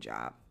that fucking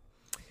job.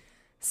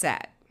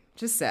 Sad.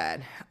 Just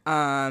sad.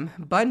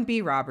 Bun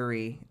B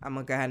robbery. I'm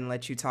gonna go ahead and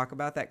let you talk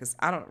about that because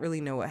I don't really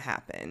know what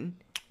happened.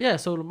 Yeah,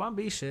 so the Bun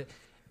B shit,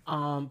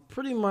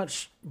 pretty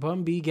much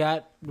Bun B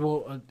got,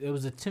 it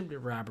was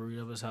attempted robbery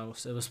of his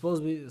house. It was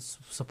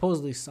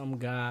supposedly some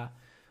guy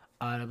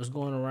that was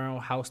going around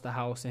house to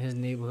house in his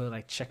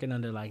neighborhood, checking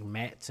under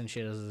mats and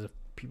shit, as if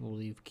people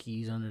leave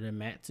keys under their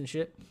mats and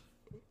shit.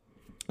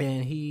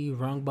 And he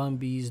rung Bun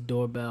B's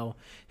doorbell.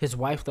 His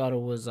wife thought it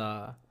was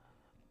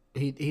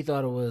he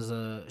thought it was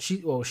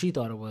she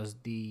thought it was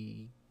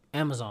the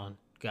Amazon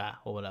guy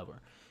or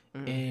whatever.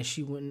 Mm-hmm. And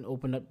she went and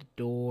opened up the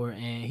door,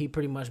 and he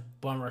pretty much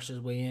bum rushed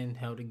his way in,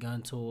 held a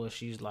gun to her.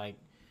 She's like,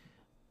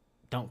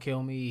 "Don't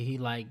kill me." He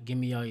give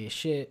me all your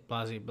shit,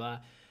 blah blah blah.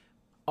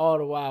 All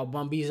the while,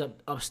 Bun B's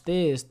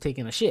upstairs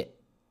taking a shit.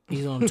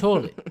 He's on the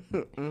toilet.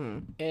 Mm-hmm.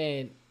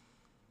 And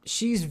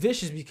she's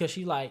vicious because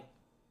she I'm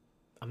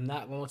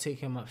not going to take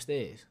him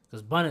upstairs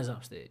because Bun is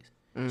upstairs.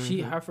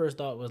 Mm-hmm. Her first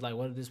thought was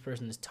what if this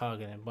person is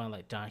targeting Bun,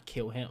 trying to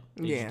kill him?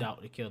 He's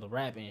out to kill the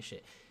rapper and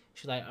shit.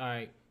 She's all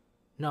right,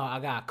 no, I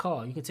got a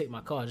car. You can take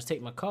my car. Just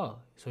take my car.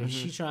 So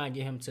she trying to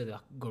get him to the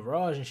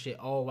garage and shit,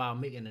 all while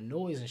making the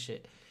noise and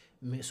shit.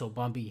 So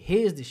Bun B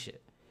hears the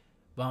shit.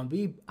 Bun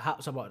B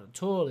hops up out the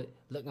toilet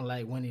looking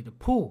like Winnie the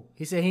Pooh.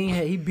 He said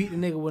he beat the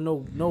nigga with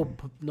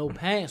no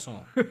pants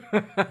on,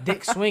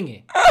 dick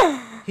swinging.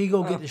 He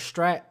go get the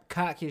strap,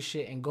 cock his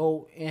shit, and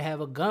go and have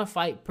a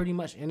gunfight pretty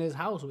much in his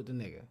house with the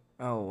nigga.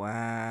 Oh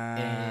wow!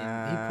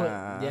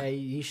 And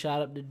he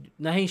shot up the.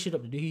 Now he ain't shot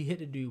up the dude. He hit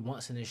the dude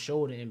once in his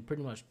shoulder and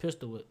pretty much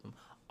pistol whipped him,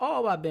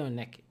 all by being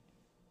naked.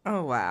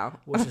 Oh wow!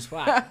 Which is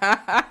fire.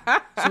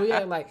 So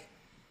yeah,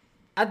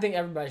 I think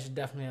everybody should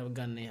definitely have a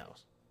gun in their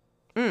house.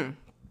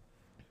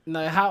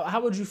 Now,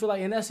 how would you feel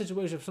in that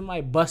situation if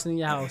somebody busting in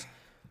your house?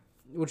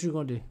 What you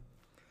gonna do?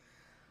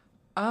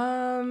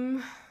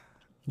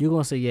 You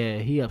gonna say, yeah,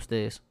 he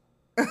upstairs.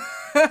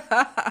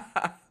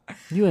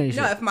 You ain't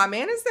shit. No, if my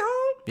man is at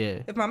home,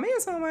 yeah. If my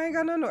man's home, I ain't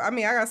got nothing.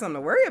 I got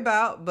something to worry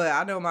about, but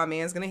I know my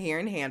man's gonna hear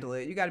and handle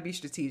it. You got to be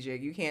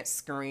strategic. You can't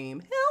scream,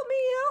 "Help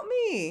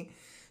me!"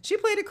 She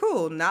played it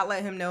cool, not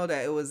let him know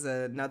that it was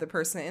another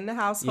person in the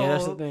household. Yeah,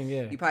 that's the thing.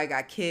 Yeah, you probably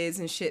got kids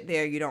and shit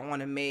there. You don't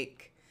want to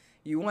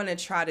You want to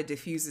try to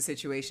diffuse the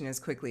situation as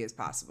quickly as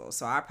possible.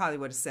 So I probably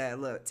would have said,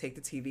 look, take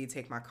the TV,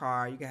 take my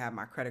car. You can have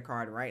my credit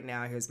card right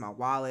now. Here's my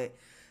wallet.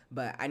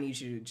 But I need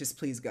you to just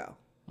please go.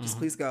 Just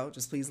please go.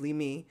 Just please leave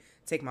me.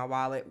 Take my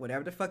wallet.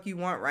 Whatever the fuck you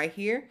want right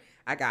here,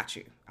 I got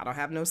you. I don't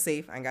have no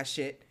safe. I ain't got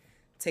shit.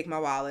 Take my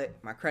wallet,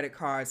 my credit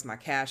cards, my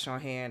cash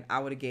on hand. I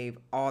would have gave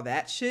all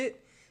that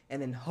shit.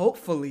 And then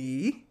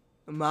hopefully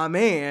my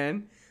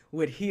man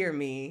would hear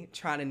me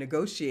trying to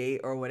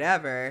negotiate or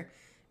whatever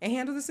and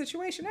handle the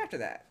situation after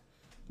that.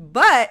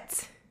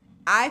 But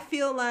I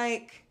feel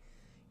like,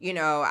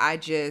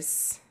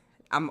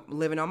 I'm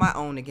living on my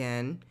own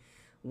again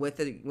with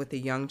a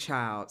young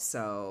child.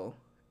 So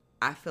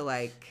I feel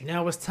like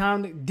now it's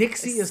time.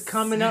 Dixie is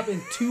coming up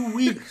in 2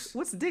 weeks.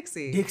 What's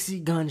Dixie? Dixie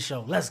Gun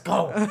Show. Let's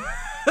go.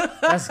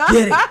 Let's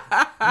get it.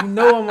 You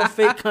know I'm a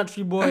fake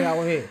country boy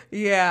out here.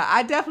 Yeah,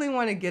 I definitely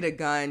want to get a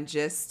gun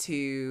just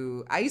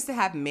to. I used to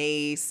have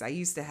mace. I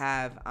used to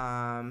have.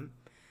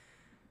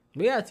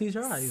 We gotta teach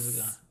her how to use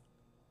a gun.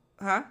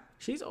 Huh?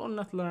 She's old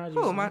enough to learn how to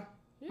use Who? a gun.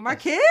 My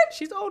kid?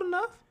 She's old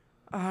enough.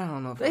 I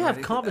don't know if They I'm have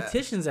ready for that.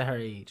 competitions at her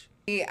age.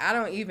 I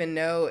don't even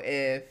know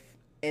if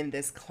in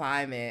this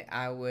climate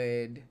I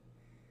would.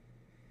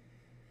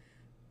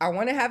 I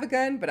want to have a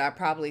gun, but I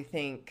probably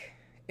think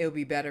it would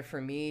be better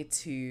for me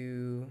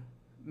to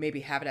maybe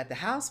have it at the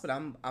house. But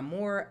I'm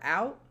more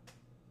out,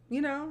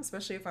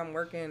 especially if I'm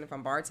working, if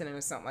I'm bartending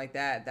or something like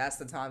that. That's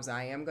the times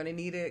I am gonna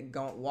need it.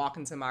 Go walk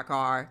into my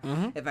car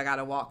if I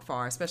gotta walk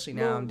far, especially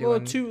now I'm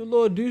doing.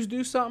 Little deuce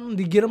do something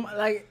to get them.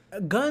 Like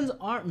guns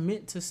aren't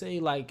meant to say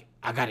like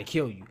I gotta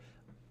kill you.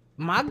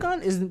 My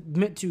gun is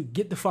meant to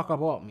get the fuck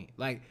up off me.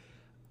 Like.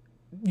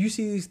 You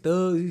see these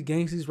thugs, these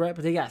gangsters,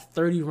 rappers, they got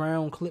 30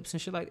 round clips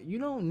and shit like that. You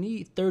don't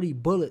need 30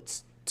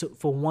 bullets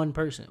for one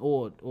person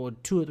or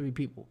 2 or 3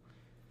 people.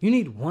 You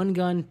need one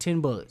gun,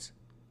 10 bullets.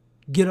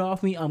 Get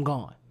off me, I'm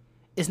gone.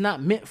 It's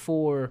not meant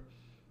for,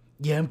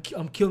 I'm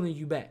killing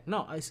you back.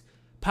 No, it's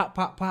pop,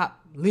 pop, pop.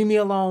 Leave me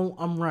alone,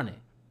 I'm running.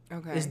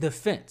 Okay. It's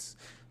defense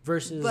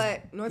versus.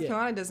 But North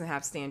Carolina doesn't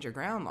have stand your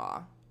ground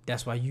law.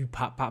 That's why you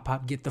pop, pop,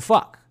 pop, get the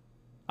fuck.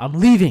 I'm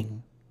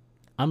leaving.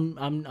 I'm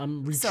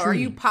retreating. So are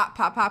you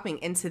popping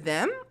into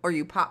them, or are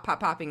you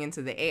popping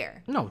into the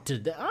air? No,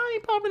 I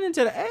ain't popping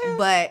into the air.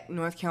 But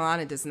North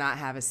Carolina does not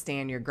have a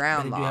stand your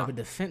ground They law. do have a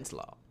defense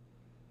law.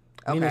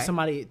 Okay. Meaning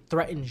somebody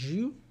threatens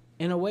you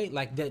in a way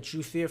like that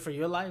you fear for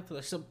your life.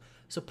 Like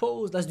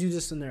suppose, let's do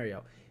this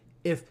scenario.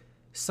 If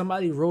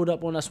somebody rolled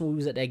up on us when we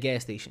was at that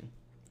gas station,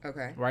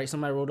 Okay. right?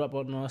 Somebody rolled up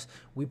on us,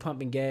 we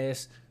pumping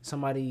gas,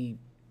 somebody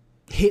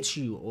hits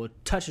you or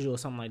touches you or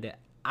something like that.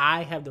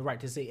 I have the right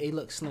to say, hey,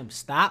 look, Slim,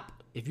 stop.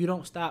 If you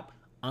don't stop,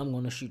 I'm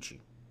going to shoot you.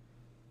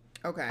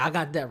 Okay. I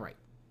got that right.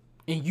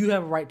 And you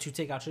have a right to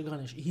take out your gun.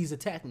 And he's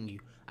attacking you.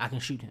 I can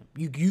shoot him.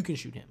 You can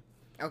shoot him.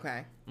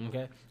 Okay.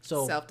 Okay?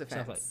 So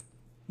Self-defense.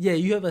 yeah,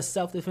 you have a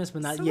self-defense,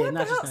 but not So yeah, what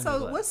not the just hell? standing So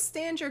blood. what's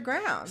stand your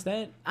ground?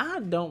 I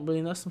don't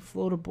really know some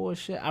Florida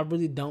bullshit. I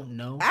really don't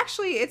know.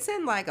 Actually, it's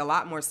in like a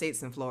lot more states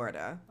than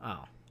Florida.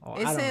 Oh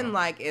It's I don't in know.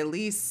 like at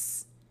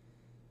least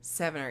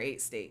 7 or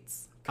 8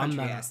 states.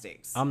 Country ass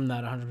states. I'm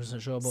not 100%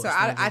 sure about. So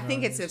I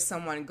think it's if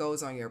someone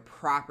goes on your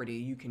property,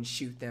 you can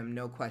shoot them,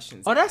 no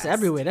questions. Oh, that's asked.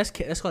 everywhere. That's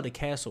called the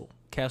castle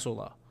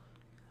law.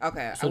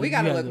 Okay, So we you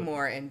got to have look the-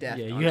 more in depth.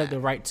 Yeah, on you have that. the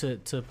right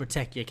to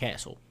protect your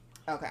castle.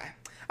 Okay.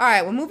 All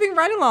right. Well, moving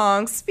right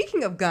along.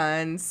 Speaking of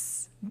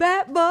guns,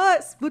 bad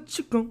boys, what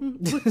you gonna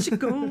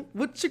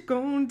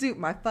do?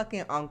 My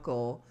fucking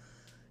uncle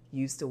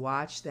used to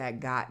watch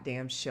that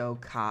goddamn show,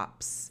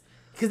 Cops.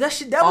 Cause that was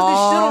the shit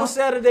on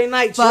Saturday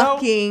night, yo.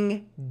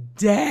 Fucking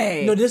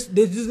day. No, this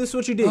is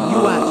what you did.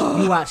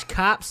 You watch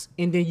Cops,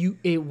 and then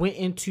it went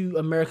into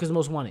America's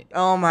Most Wanted.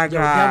 Oh my Yo,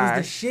 god. that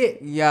was the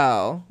shit.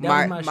 Yo,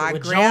 That my was my shit.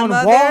 With John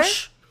grandmother.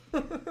 Walsh.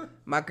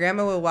 My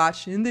grandma would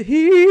watch In the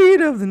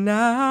Heat of the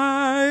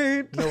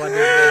Night. No, I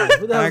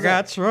didn't. What the hell I is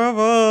got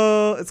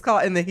trouble. It's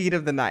called In the Heat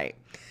of the Night.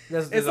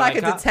 that? It's like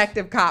a Cops?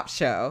 detective cop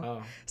show.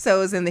 Oh. So it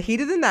was in the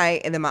heat of the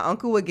night, and then my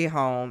uncle would get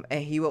home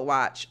and he would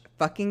watch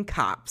fucking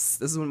Cops.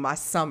 This is one of my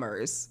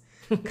summers.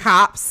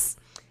 Cops,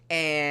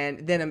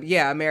 and then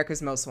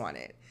America's Most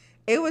Wanted.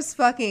 It was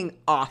fucking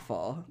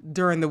awful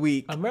during the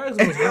week. America's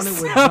Most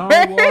Wanted with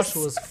John Walsh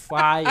was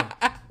fire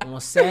on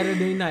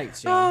Saturday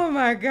nights, yo. Oh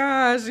my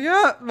gosh,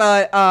 yep.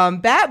 But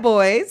Bad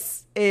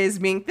Boys is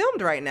being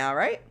filmed right now,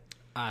 right?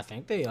 I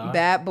think they are.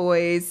 Bad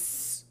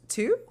Boys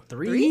 2?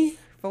 3?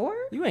 4?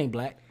 You ain't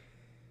black.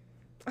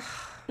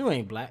 You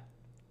ain't black.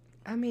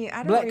 I mean, I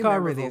don't Black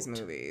Card remember revoked. these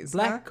movies.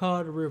 Black huh?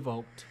 Card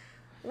revoked.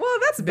 Well,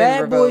 that's been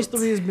Bad Boys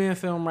revoked. 3 is being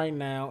filmed right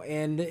now,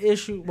 and the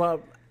issue.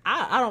 Well,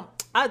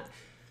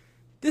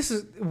 this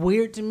is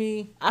weird to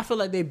me. I feel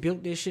like they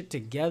built this shit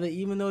together,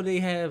 even though they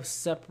have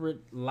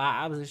separate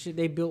lives and shit.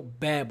 They built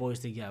Bad Boys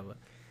together.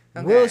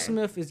 Okay. Will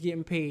Smith is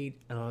getting paid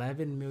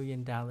 $11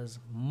 million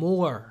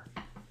more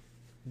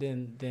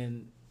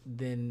than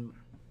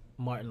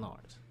Martin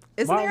Lawrence.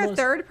 Isn't Martin there a Lawrence-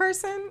 third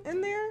person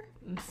in there?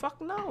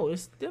 Fuck no,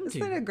 it's them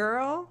Isn't two. it a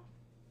girl?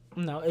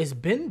 No, it's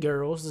been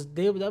girls.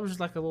 That was just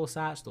like a little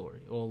side story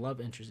or love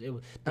interest. It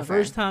was the Okay.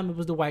 first time it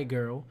was the white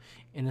girl,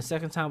 and the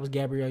second time was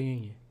Gabrielle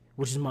Union,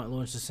 which is Martin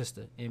Lawrence's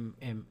sister, and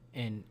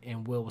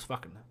Will was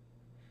fucking her.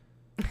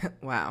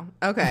 Wow.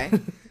 Okay.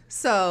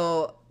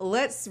 So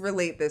let's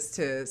relate this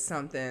to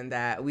something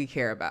that we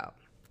care about.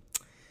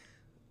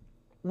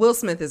 Will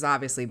Smith is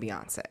obviously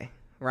Beyonce,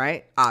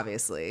 right?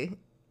 Obviously.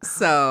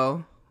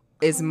 So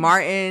is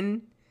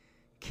Martin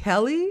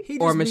Kelly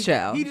or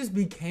Michelle? He just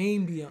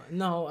became Beyonce.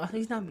 No,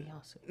 he's not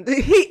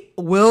Beyonce.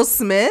 Will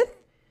Smith?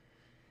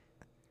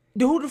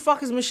 Dude, who the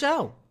fuck is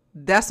Michelle?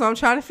 That's what I'm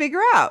trying to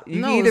figure out.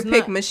 You No, can either it's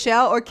pick not.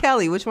 Michelle or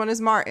Kelly. Which one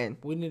is Martin?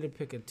 We need to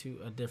pick a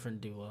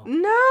different duo.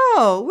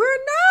 No, we're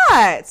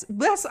not.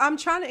 I'm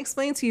trying to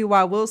explain to you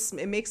why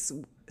it makes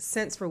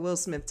sense for Will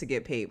Smith to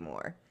get paid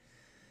more.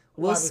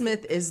 Will Why?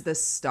 Smith is the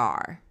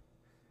star.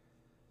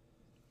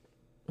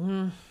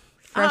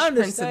 Fresh Prince of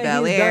understand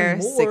Bel he's Air,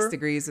 done more. 6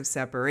 Degrees of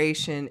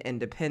Separation,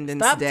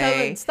 Independence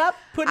Day. Stop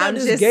putting out I'm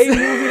this just- gay movie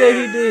that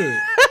he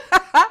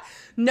did.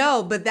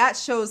 No, but that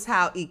shows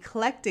how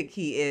eclectic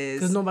he is.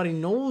 Because nobody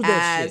knows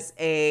that as shit.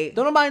 a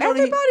Don't nobody know that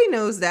he- everybody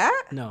knows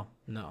that. No.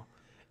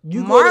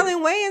 You go to-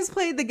 Marlon Wayans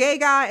played the gay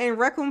guy in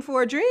Requiem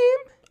for a Dream.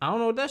 I don't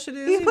know what that shit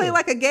is. He either. played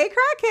like a gay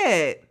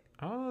crackhead.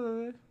 I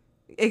don't know.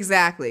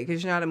 Exactly,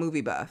 because you're not a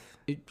movie buff.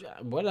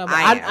 Whatever.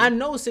 I am. I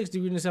know 6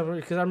 Degrees of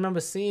Separation because I remember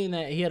seeing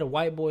that he had a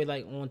white boy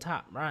like on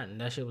top, right?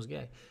 And that shit was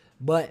gay.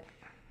 But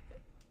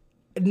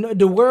no,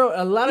 the world,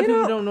 a lot of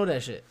people don't know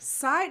that shit.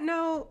 Side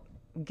note,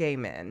 gay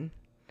men.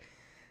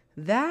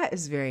 That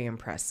is very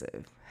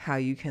impressive. How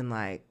you can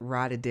like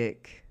ride a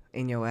dick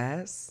in your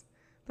ass.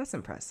 That's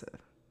impressive.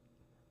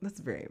 That's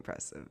very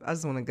impressive. I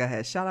just want to go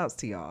ahead. Shout outs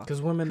to y'all.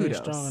 Because women ain't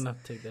Kudos. strong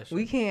enough to take that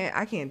shit.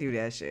 I can't do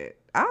that shit.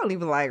 I don't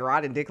even like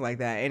riding dick like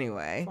that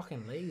anyway.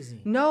 Fucking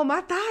lazy. No,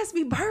 my thighs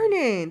be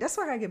burning. That's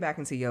why I gotta get back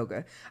into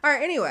yoga. All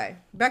right, anyway,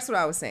 back to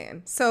what I was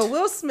saying. So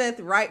Will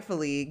Smith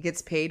rightfully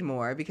gets paid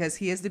more because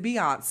he is the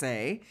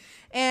Beyonce.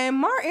 And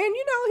Martin,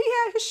 you know, he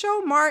had his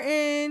show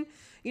Martin,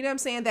 you know what I'm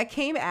saying, that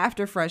came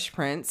after Fresh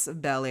Prince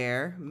of Bel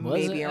Air, Was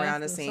maybe it around after?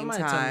 the same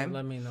Somebody tell me- time.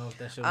 let me know if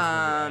that shit was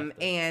really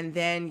after. And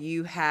then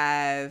you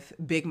have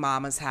Big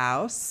Mama's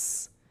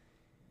House.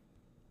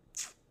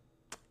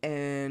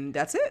 And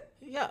that's it.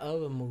 Yeah,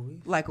 other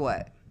movies. Like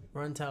what?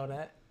 Run Tell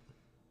That.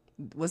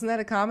 Wasn't that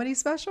a comedy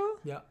special?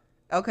 Yeah.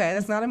 Okay,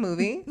 that's not a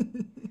movie.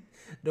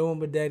 The one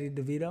with Daddy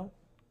DeVito.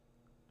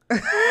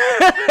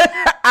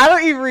 I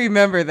don't even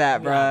remember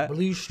that, bruh.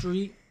 Blue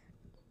Street.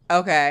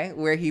 Okay,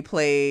 where he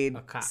played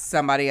A cop.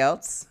 somebody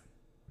else.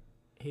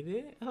 He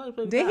did? I thought he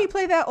played the Did he cop.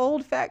 play that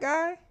old fat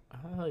guy? I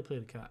thought he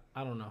played the cop.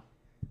 I don't know.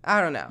 I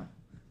don't know.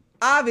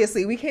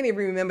 Obviously, we can't even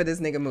remember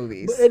this nigga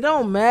movies. But it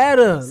don't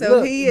matter. So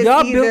Look, he is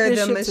y'all built either this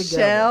the shit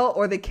Michelle together.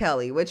 or the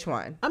Kelly. Which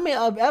one? I mean,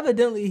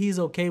 evidently he's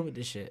okay with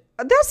this shit.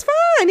 That's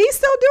fine. He's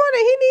still doing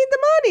it. He needs the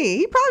money.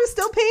 He probably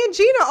still paying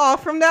Gina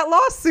off from that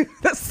lawsuit,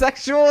 the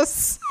sexual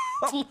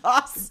assault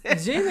lawsuit.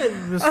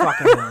 Gina was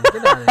fucking him.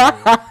 Get out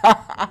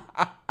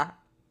of here.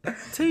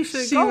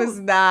 Tisha, She was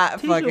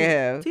not fucking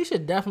him.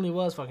 Tisha definitely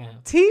was fucking him.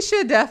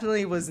 Tisha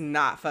definitely was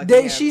not fucking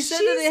him. She said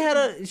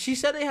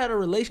that they had a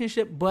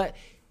relationship, but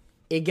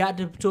it got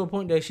to a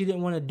point that she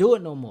didn't want to do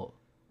it no more.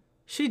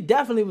 She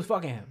definitely was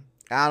fucking him.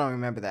 I don't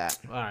remember that.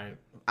 All right.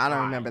 I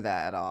don't remember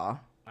that at all.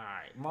 All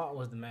right. Martin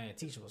was the man.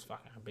 Tisha was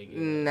fucking her big ass.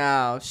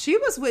 No, she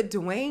was with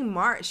Dwayne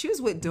Martin. She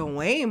was with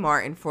Dwayne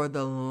Martin for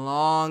the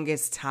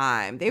longest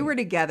time. They were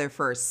together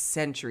for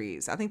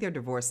centuries. I think they're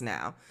divorced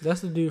now. That's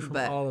the dude from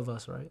But- All of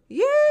Us, right?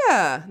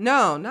 Yeah.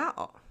 No, not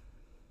all.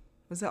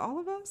 Was it All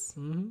of Us?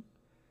 Mm-hmm.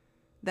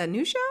 That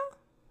new show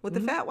with the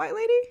fat white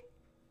lady?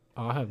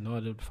 Oh, I have no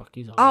idea what the fuck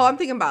he's on. Oh, I'm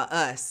thinking about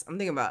Us.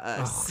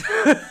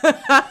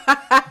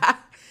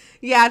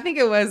 Yeah, I think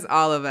it was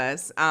All of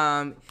Us.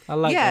 I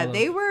like yeah, All of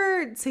they Us.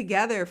 were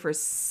together for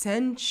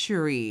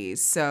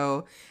centuries.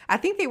 So I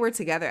think they were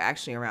together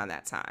actually around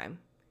that time.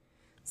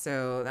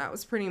 So that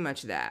was pretty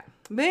much that.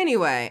 But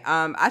anyway,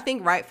 I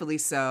think rightfully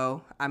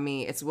so. I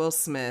mean, it's Will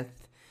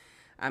Smith.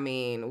 I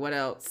mean, what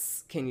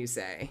else can you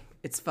say?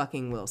 It's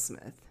fucking Will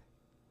Smith.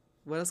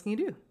 What else can you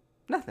do?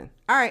 Nothing.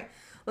 All right,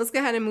 let's go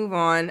ahead and move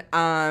on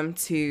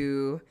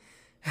to...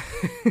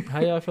 How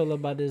y'all feel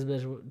about this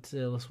bitch with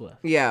Taylor Swift?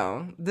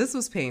 Yo, this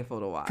was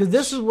painful to watch. Because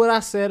this is what I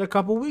said a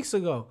couple weeks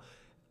ago.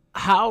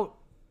 How,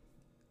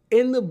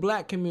 in the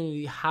black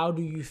community, how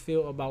do you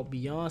feel about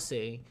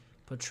Beyonce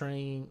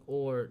portraying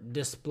or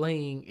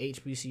displaying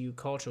HBCU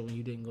culture when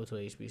you didn't go to a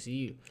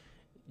HBCU?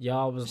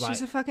 Y'all was like,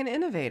 She's a fucking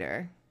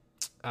innovator.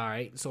 all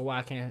right, so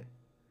why can't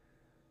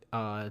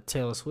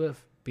Taylor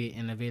Swift be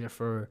an innovator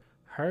for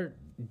her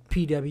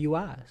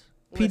PWIs?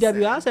 Listen.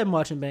 PWIs have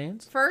marching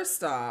bands.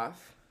 First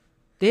off,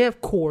 They have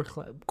core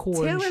and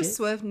Taylor shit.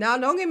 Swift. Now,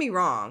 don't get me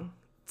wrong.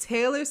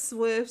 Taylor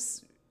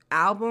Swift's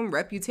album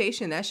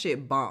Reputation, that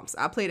shit bumps.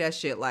 I play that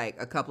shit like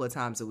a couple of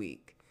times a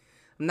week.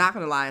 I'm not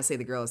gonna lie and say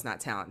the girl is not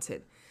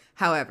talented.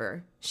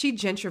 However, she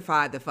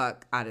gentrified the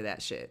fuck out of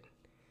that shit.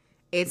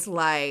 It's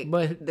like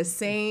But- the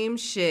same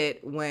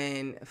shit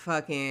when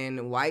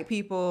fucking white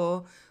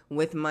people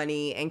with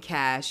money and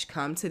cash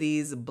come to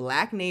these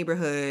black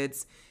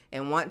neighborhoods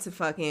and want to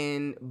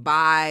fucking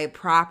buy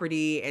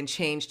property and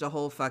change the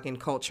whole fucking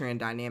culture and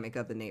dynamic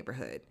of the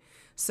neighborhood.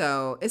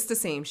 So it's the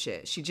same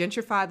shit. She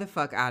gentrified the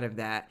fuck out of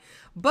that.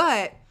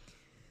 But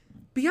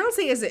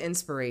Beyonce is an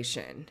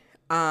inspiration.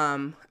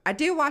 I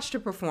did watch the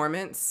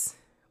performance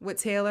with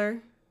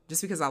Taylor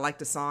just because I like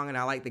the song and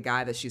I like the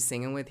guy that she's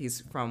singing with.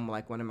 He's from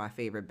like one of my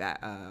favorite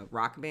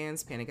rock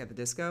bands, Panic at the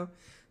Disco.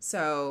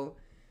 So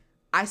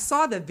I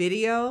saw the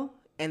video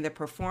and the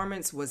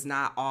performance was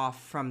not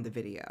off from the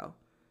video.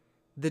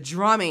 The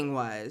drumming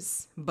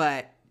was,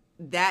 but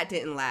that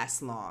didn't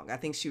last long. I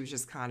think she was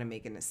just kind of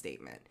making a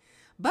statement.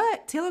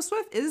 But Taylor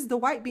Swift is the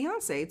white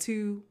Beyonce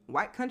to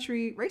white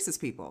country racist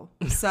people.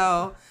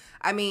 So,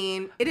 I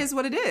mean, it is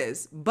what it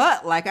is.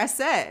 But like I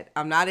said,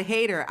 I'm not a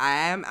hater.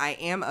 I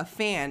am a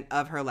fan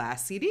of her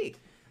last CD.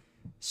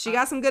 She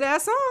got some good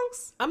ass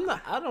songs.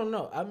 I don't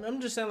know.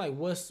 I'm just saying, like,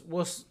 what's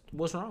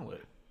wrong with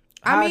it?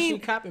 I How is mean- she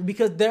copying?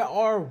 Because there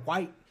are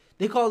white.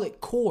 They call it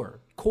core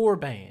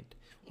band.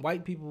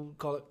 White people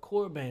call it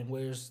core band,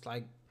 where it's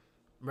like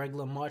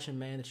regular marching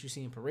band that you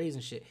see in parades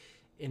and shit.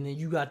 And then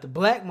you got the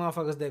black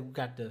motherfuckers that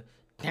got the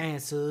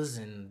dancers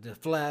and the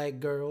flag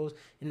girls,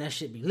 and that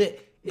shit be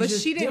lit. It's But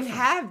just she didn't different.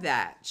 have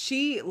that.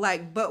 She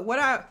like, but what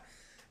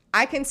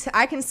I can see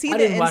I the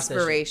didn't watch that shit.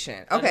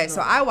 inspiration. I Okay, didn't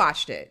so know. I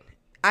watched it.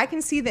 I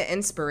can see the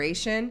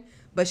inspiration,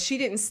 but she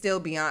didn't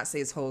steal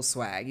Beyonce's whole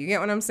swag. You get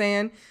what I'm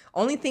saying?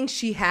 Only thing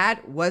she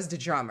had was the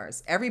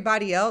drummers.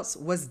 Everybody else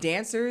was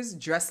dancers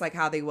dressed like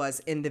how they was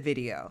in the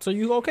video. So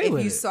you okay if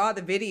with you it? saw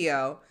the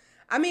video,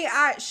 I mean,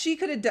 she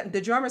could have done.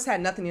 The drummers had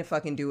nothing to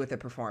fucking do with the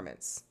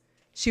performance.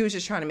 She was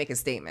just trying to make a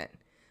statement,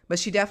 but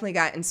she definitely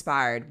got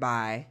inspired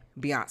by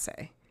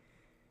Beyonce,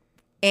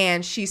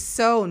 and she's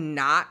so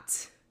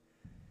not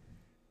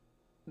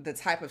the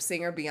type of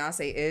singer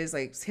Beyonce is.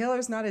 Like,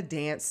 Taylor's not a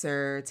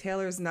dancer.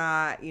 Taylor's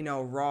not,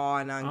 raw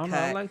and don't know, uncut.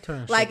 I like her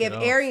and Like, Shake if It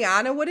Off.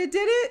 Ariana would have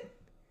did it,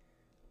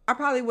 I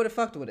probably would have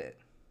fucked with it,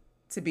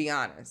 to be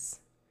honest.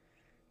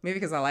 Maybe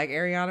because I like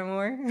Ariana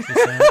more.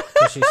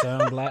 She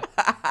sound black.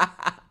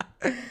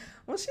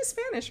 Well, she's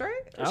Spanish, right?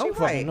 Or I she don't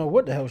fucking white? know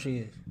what the hell she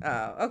is.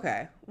 Oh,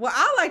 okay. Well,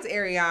 I liked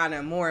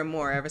Ariana more and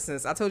more ever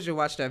since I told you to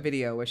watch that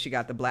video where she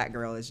got the black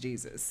girl as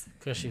Jesus.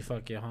 Cause she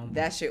fuck your homie.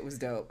 That shit was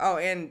dope. Oh,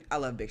 and I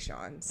love Big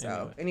Sean.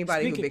 So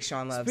anybody who Big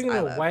Sean loves, Speaking I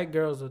of love. white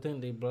girls who think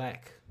they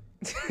black,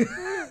 just,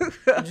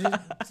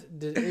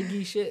 the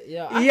Iggy shit,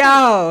 yo.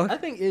 I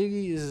think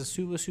Iggy is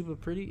super, super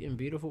pretty and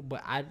beautiful,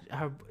 but I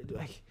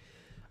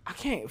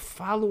can't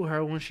follow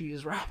her when she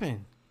is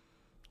rapping.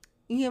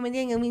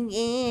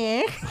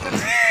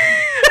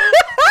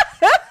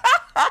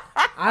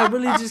 I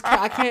really just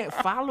I can't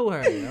follow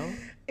her, yo.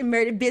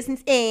 Murder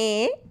business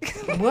and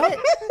What?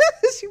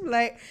 she be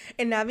like,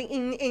 and I be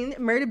in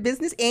murder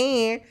business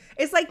and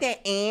it's like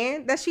that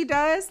and that she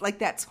does, like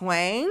that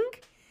twang.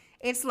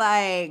 It's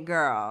like,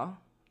 girl,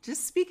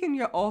 just speak in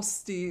your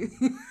Aussie,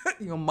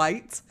 your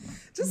might.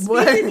 Just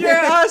speak in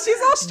your. She's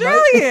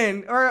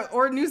Australian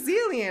or New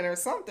Zealand or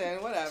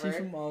something, whatever. She's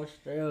from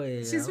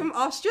Australia. She's from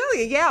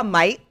Australia, yeah,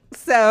 might.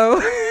 So,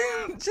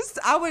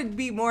 I would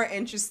be more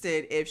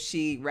interested if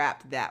she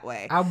rapped that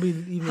way. I'll be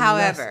even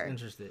However, less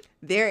interested.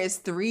 There is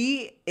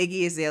 3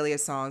 Iggy Azalea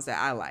songs that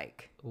I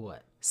like.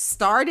 What?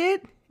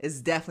 Started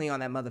is definitely on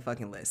that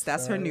motherfucking list.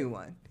 That's her new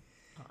one.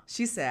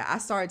 She said, I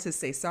started to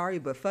say sorry,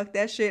 but fuck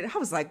that shit. I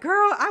was like,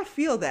 girl, I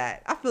feel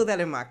that. I feel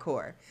that in my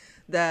core.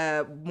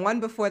 The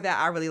one before that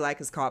I really like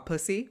is called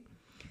Pussy.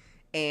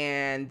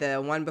 And the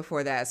one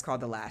before that is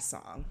called The Last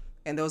Song.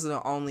 And those are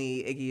the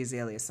only Iggy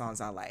Azalea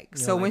songs I like.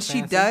 So like when she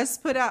Fancy? does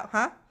put out,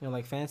 You know,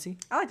 like Fancy?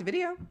 I like the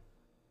video.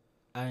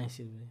 I didn't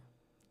see the video.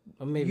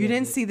 Or maybe You I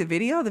didn't did. see the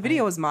video? The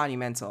video was I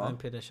monumental. didn't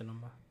pay that shit on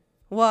my.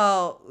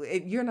 Well,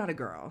 you're not a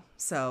girl.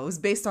 So it was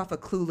based off of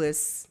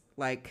Clueless,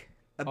 like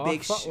a Oh, I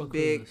big, fuck with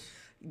big. Clueless.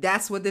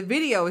 That's what the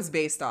video is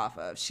based off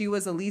of. She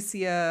was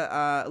Alicia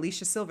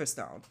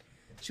Silverstone.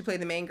 She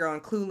played the main girl in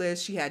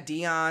Clueless. She had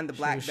Dion, the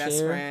black was best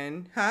Cher?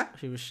 friend. Huh?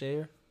 She was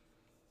Cher.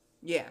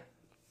 Yeah,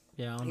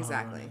 Yeah, I don't know.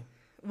 exactly.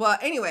 Well,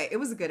 anyway, it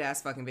was a good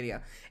ass fucking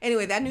video.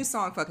 Anyway, that new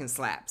song fucking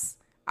slaps.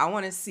 I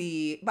want to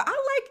see, but I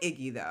like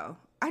Iggy though.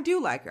 I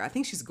do like her. I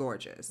think she's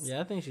gorgeous.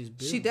 Yeah, I think she's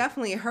beautiful. She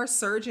definitely, her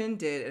surgeon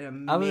did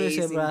an I was gonna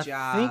amazing say, but I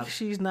job think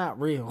she's not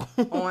real.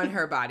 on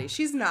her body.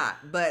 She's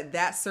not, but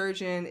that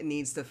surgeon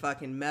needs the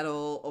fucking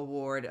medal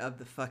award of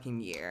the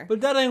fucking year.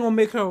 But that ain't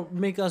gonna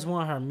make us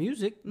want her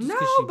music. just 'cause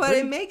No, she but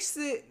pretty. it makes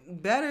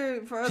it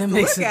better for us It to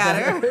makes look it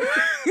at her.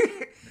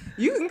 better.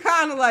 You can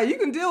kind of like, you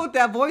can deal with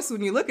that voice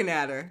when you're looking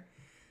at her.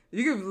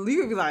 You can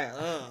be like,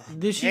 ugh.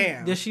 Does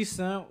damn. she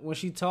sound when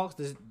she talks?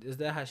 Is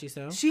that how she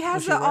sounds? She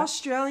has When an rap?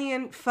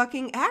 Australian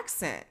fucking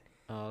accent.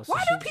 Oh, so Why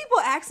she- do people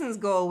accents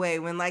go away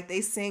when like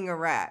they sing or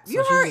rap? So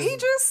You she heard was-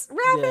 Idris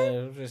rapping? Yeah,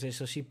 I was gonna say,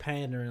 so she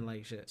pandering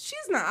like shit.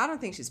 She's not. I don't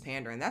think she's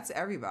pandering. That's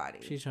everybody.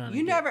 She's trying to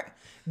You get- never.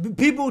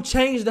 People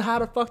change how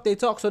the fuck they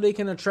talk so they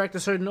can attract a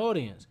certain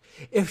audience.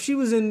 If she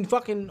was in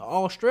fucking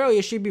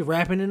Australia, she'd be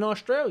rapping in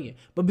Australian.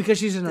 But because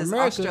she's in Does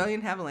America,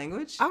 Australian have a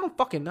language? I don't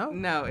fucking know.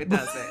 No, it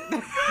doesn't.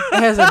 It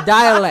has a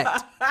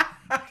dialect.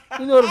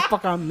 You know what the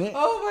fuck I meant.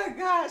 Oh my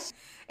gosh.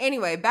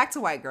 Anyway, back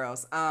to white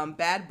girls.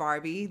 Bad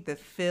Barbie, the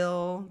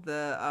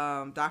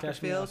Dr.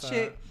 Catch Me Phil Outside.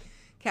 chick.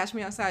 Catch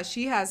Me Outside.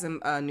 She has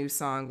a new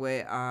song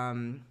with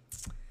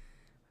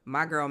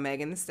my girl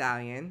Megan Thee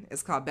Stallion.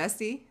 It's called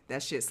Bestie.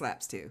 That shit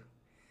slaps too.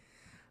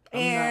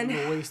 I'm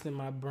not wasting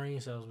my brain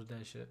cells with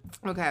that shit.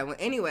 Okay, well,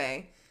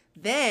 anyway,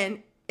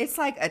 then it's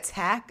like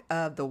attack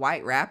of the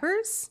white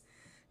rappers.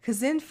 Cause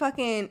then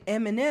fucking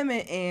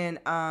Eminem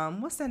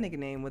and what's that nigga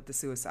name with the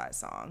suicide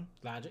song?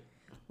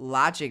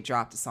 Logic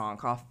dropped a song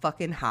called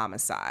fucking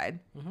Homicide.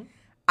 Mm-hmm.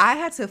 I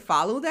had to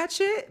follow that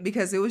shit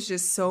because it was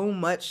just so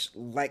much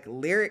like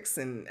lyrics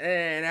and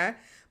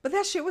but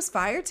that shit was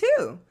fire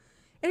too.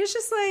 And it's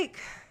just like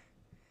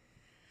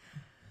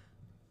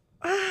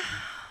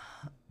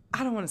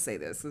I don't want to say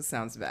this. This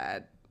sounds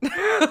bad. What?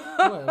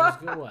 It was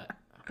good. What?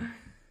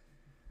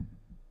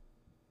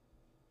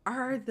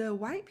 Are the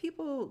white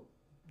people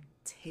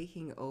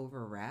taking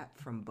over rap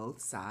from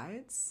both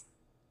sides?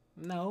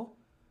 No.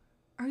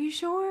 Are you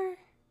sure?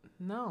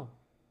 No.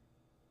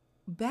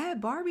 Bad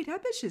Barbie,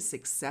 that bitch is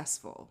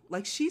successful.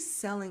 Like, she's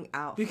selling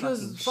out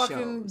Because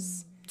fucking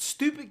shows.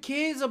 stupid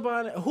kids are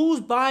buying it.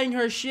 Who's buying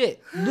her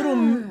shit?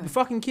 Little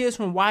fucking kids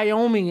from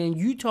Wyoming and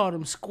Utah,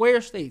 them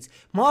square states.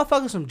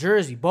 Motherfuckers from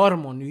Jersey,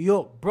 Baltimore, New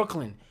York,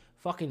 Brooklyn,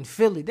 fucking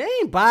Philly. They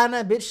ain't buying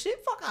that bitch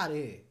shit. Fuck out of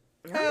here.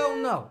 Hell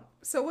no.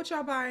 So what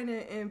y'all buying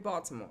in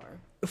Baltimore?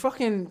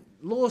 Fucking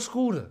little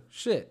scooter.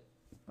 Shit.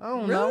 I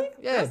don't know. Really?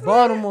 Yeah, That's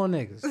Baltimore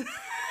niggas.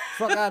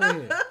 Fuck out of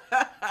here.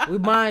 We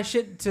buying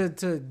shit to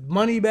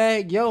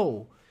Moneybag.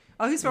 Yo.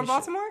 Oh, he's from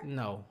Baltimore?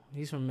 No,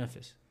 he's from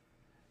Memphis.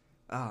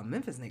 Oh,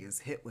 Memphis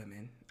niggas hit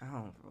women. I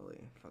don't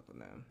really fuck with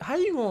them. How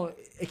you gonna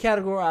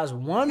categorize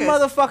one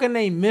motherfucker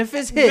named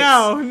Memphis hits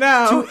No.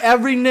 to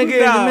every nigga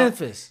in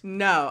Memphis?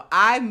 No,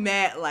 I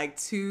met like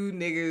 2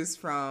 niggas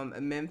from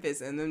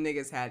Memphis, and them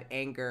niggas had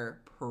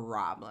anger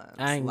problems.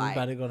 I ain't like,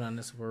 about to go down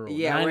this road.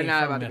 Yeah, I we're ain't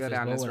not from about to go Memphis,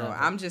 down but this road.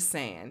 whatever. I'm just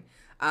saying.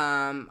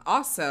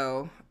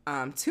 Also,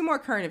 2 more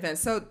current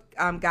events. So,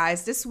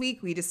 guys, this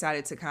week we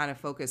decided to kind of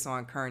focus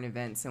on current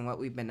events and what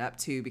we've been up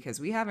to because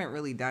we haven't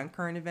really done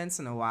current events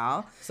in a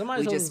while.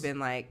 Somebody we told just us- been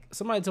like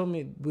Somebody told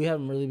me we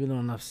haven't really been on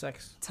enough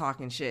sex.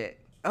 talking shit.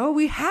 Oh,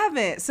 we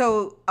haven't.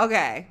 So,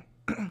 okay.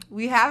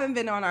 We haven't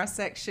been on our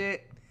sex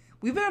shit.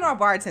 We've been on our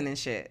bartending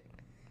shit,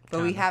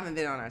 but we haven't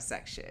been on our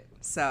sex shit.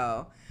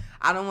 So,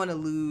 I don't want to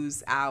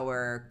lose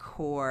our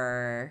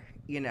core,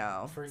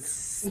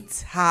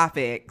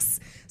 topics.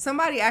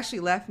 Somebody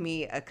actually left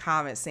me a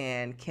comment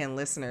saying, "Can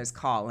listeners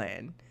call in?"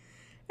 And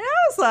I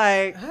was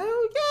like,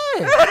 Hell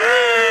yeah.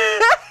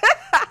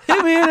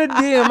 Hit me in the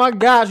DM. I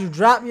got you.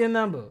 Drop your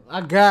number.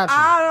 I got you.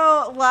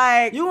 I don't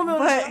like. You want me on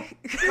but-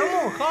 the show?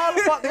 Come on, call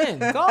the fuck in.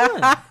 Call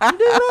in. You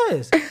do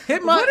this.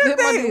 Hit my, What if hit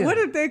my they? DM. What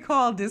if they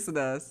call dissing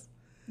us?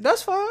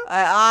 That's fine.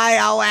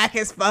 I whack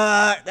as fuck.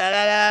 Da,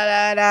 da,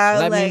 da, da,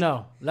 Let me like,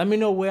 know. Let me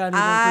know where I need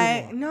to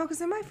improve on. No, because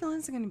then my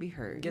feelings are gonna be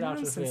hurt. Get You know out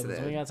I'm your feelings.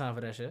 sensitive. We ain't got time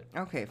for that shit.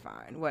 Okay,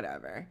 fine,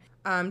 whatever.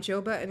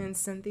 Joe Button and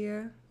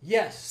Cynthia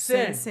Yes,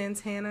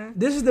 Santana.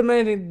 This is the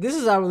main thing. This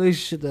is our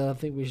relationship that I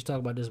think we should talk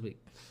about this week.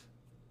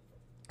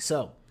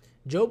 So,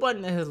 Joe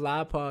Budden at his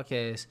live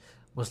podcast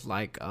was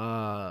like,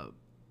 I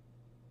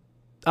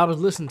was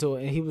listening to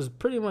it, and he was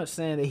pretty much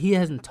saying that he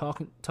hasn't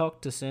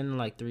talked to Sin in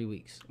like 3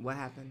 weeks. What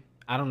happened?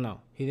 I don't know.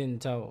 He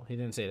didn't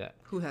say that.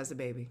 Who has the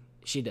baby?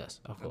 She does,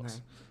 of course.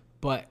 Okay.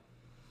 But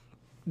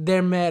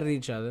they're mad at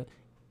each other.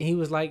 And he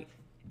was like,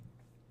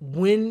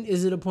 when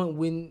is it a point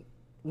when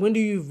do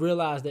you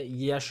realize that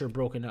yes, you're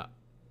broken up?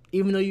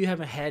 Even though you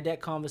haven't had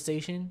that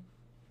conversation,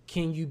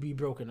 can you be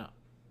broken up?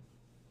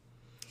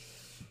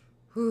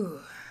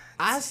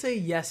 I say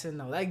yes and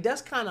no. Like,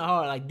 that's kind of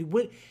hard. Like,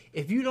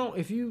 if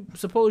you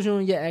suppose you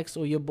and your ex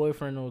or your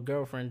boyfriend or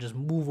girlfriend just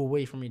move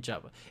away from each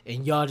other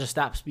and y'all just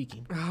stop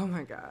speaking, Oh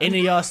my god. and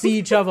then y'all see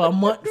each other a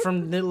month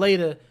from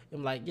later,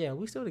 I'm like, yeah,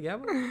 we still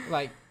together?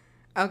 Like,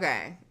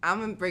 Okay, I'm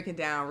gonna break it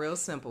down real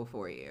simple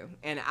for you.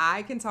 And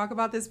I can talk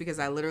about this because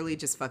I literally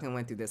just fucking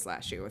went through this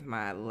last year with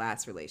my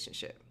last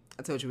relationship.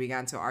 I told you we got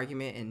into an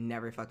argument and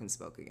never fucking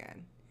spoke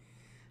again.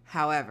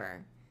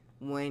 However,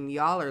 when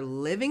y'all are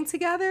living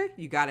together,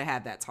 you gotta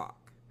have that talk.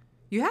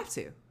 You have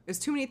to. There's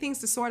too many things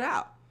to sort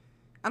out.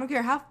 I don't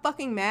care how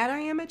fucking mad I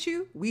am at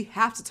you. We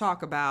have to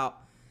talk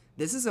about,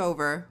 this is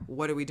over.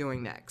 What are we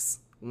doing next?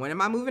 When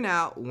am I moving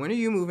out? When are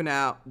you moving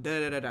out? Da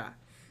da da da.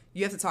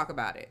 You have to talk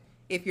about it.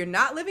 If you're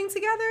not living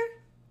together,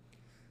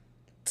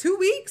 2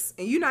 weeks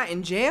and you're not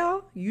in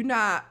jail, you're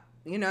not,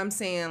 you know what I'm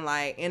saying,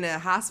 like in a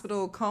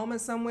hospital coma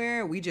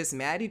somewhere, we just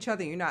mad at each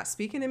other, you're not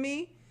speaking to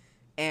me,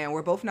 and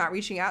we're both not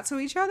reaching out to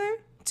each other,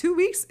 2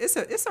 weeks, it's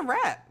a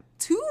wrap.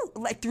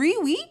 3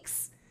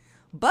 weeks?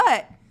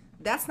 But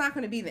that's not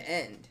going to be the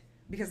end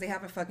because they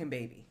have a fucking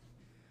baby.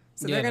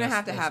 So Yeah, they're going to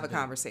that's have a big.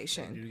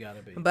 conversation. You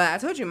gotta be. But I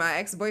told you, my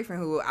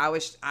ex-boyfriend, who I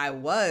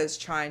was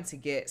trying to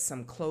get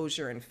some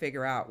closure and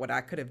figure out what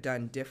I could have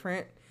done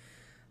different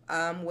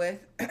with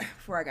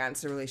before I got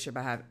into the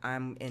relationship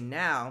I'm in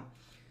now.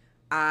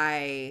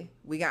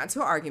 We got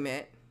into an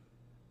argument,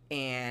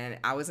 and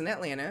I was in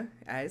Atlanta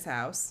at his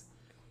house.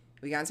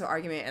 We got into an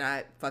argument, and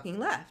I fucking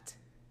left.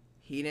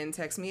 He didn't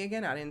text me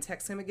again. I didn't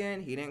text him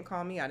again. He didn't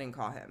call me. I didn't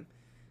call him.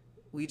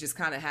 We just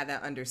kind of had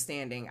that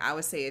understanding. I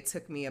would say it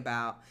took me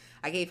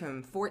I gave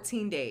him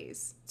 14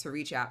 days to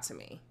reach out to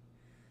me.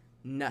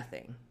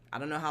 Nothing. I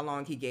don't know how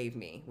long he gave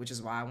me, which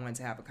is why I wanted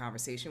to have a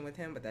conversation with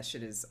him, but that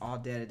shit is all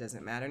dead. It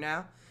doesn't matter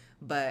now.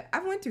 But I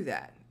went through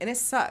that, and it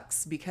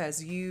sucks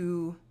because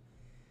I'm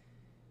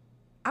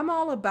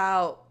all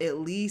about at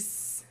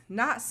least,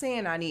 not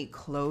saying I need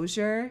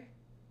closure,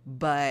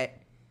 but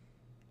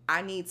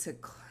I need to,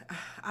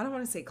 I don't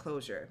want to say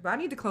closure, but I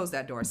need to close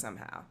that door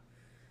somehow.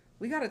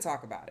 We got to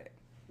talk about it.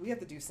 We have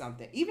to do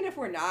something. Even if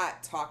we're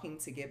not talking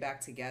to get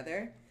back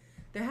together,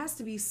 there has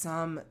to be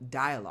some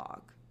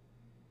dialogue.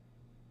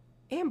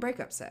 And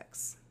breakup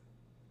sex.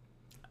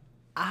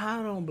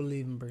 I don't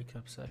believe in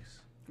breakup sex.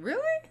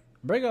 Really?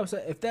 Breakup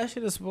sex, if that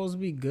shit is supposed to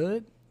be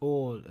good,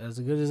 or as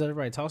good as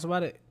everybody talks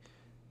about it,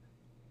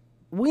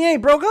 we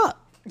ain't broke up.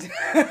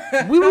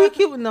 we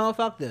keep no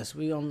fuck this.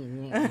 We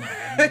gonna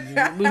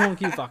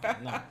keep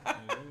fucking. No,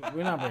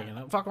 we're not breaking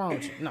up. Fuck wrong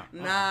with you. No.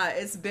 Nah,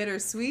 it's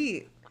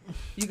bittersweet.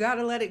 You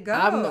gotta let it go.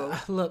 I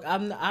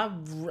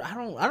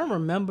don't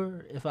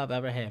remember if I've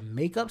ever had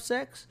makeup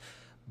sex,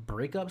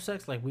 breakup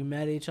sex. Like we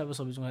met each other,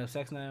 so we're gonna have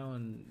sex now,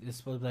 and it's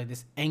supposed to be like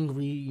this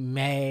angry,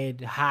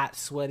 mad, hot,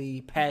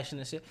 sweaty,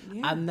 passionate shit.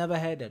 Yeah. I've never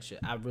had that shit.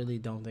 I really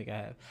don't think I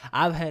have.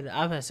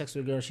 I've had sex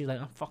with a girl. She's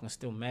like, I'm fucking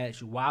still mad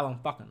at you while I'm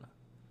fucking her.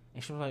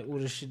 And she was like, "Oh,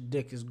 this shit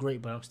dick is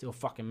great, but I'm still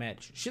fucking mad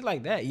at you." Shit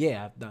like that.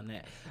 Yeah, I've done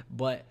that,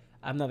 but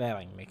I've never had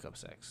like makeup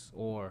sex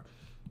or,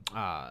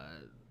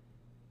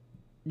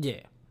 yeah,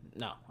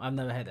 no, I've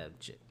never had that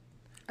shit.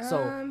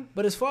 So,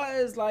 but as far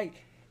as like,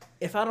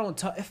 if I don't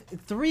talk,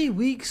 3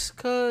 weeks,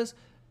 cause,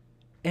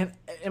 am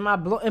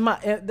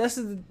I this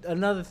is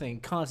another thing.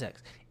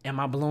 Context. Am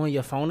I blowing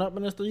your phone up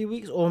in this 3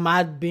 weeks, or am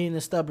I being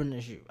as stubborn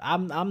as you?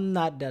 I'm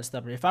not that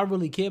stubborn. If I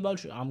really care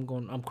about you,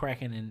 I'm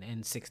cracking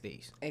in 6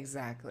 days.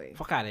 Exactly.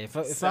 Fuck out of it.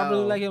 If I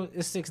really like him,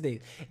 it's 6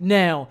 days.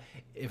 Now,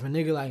 if a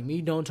nigga like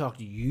me don't talk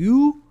to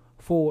you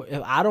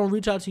if I don't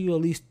reach out to you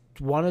at least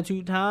 1 or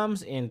 2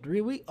 times in 3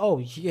 weeks, oh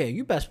yeah,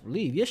 you best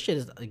believe your shit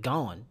is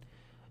gone.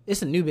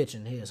 It's a new bitch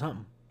in here or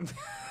something.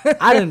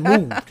 I done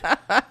moved.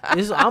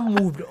 I'm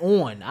moved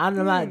on. I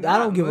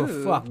don't give a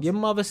fuck. Your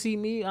mother see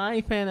me, I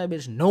ain't paying that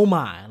bitch no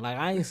mind. Like,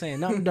 I ain't saying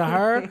nothing to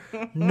her.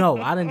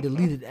 No, I done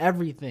deleted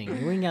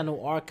everything. We ain't got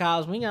no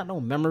archives. We ain't got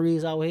no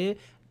memories out here.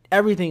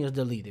 Everything is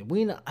deleted.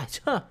 We not.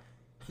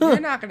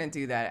 You're not gonna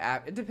do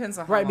that. It depends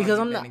on how right, long because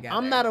you've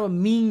I'm not a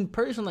mean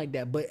person like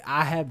that. But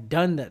I have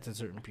done that to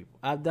certain people.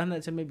 I've done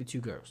that to maybe 2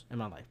 girls in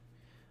my life.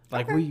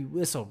 Like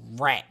it's a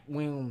wrap.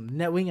 We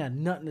ain't got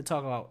nothing to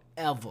talk about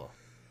ever.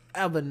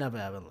 Never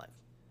in life.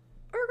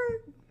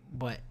 Okay.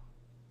 But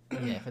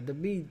yeah, for to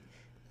be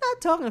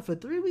not talking for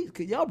 3 weeks,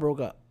 cause y'all broke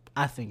up.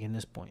 I think in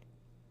this point.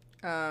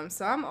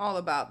 So I'm all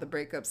about the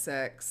breakup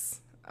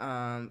sex.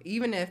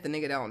 Even if the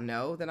nigga don't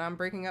know that I'm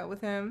breaking up with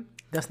him.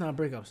 That's not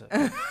breakup sex.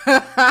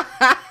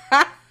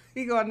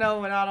 He gonna know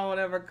when I don't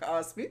ever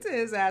speak to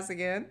his ass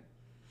again.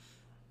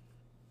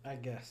 I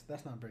guess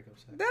that's not breakup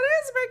sex. That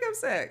is breakup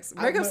sex.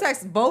 Breakup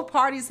sex. Both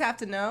parties have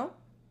to know.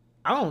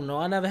 I don't know.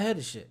 I never had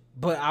the shit,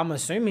 but I'm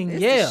assuming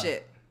It's yeah. the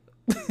shit.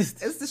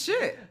 It's the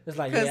shit. It's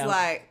like because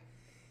like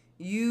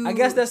you. I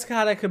guess that's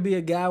how that could be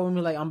a guy with me.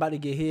 Like I'm about to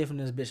get here from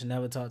this bitch and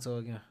never talk to her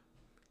again.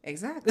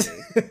 Exactly.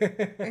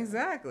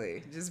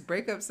 Exactly. Just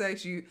breakup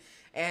sex.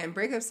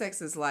 Breakup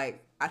sex is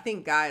like I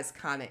think guys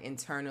kind of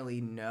internally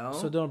know.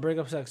 So doing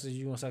breakup sex is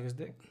you gonna suck his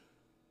dick?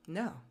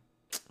 No.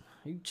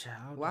 You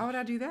child. Why would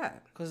I do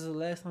that? Because it's the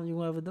last time you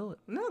gonna ever do it.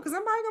 No, because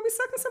I'm probably gonna be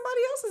sucking somebody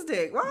else's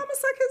dick. Why am I gonna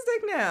suck his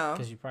dick now?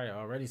 Because you probably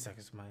already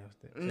sucking somebody else's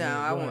dick. So no,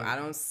 I won't. I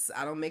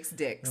don't mix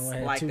dicks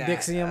like 2 that.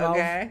 Dicks in your mouth?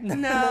 Okay.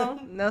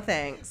 No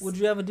thanks. Would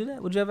you ever do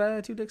that? Would you ever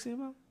add 2 dicks in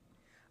your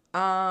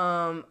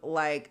mouth?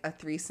 Like a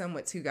threesome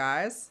with 2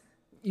 guys.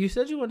 You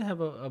said you wouldn't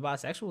have a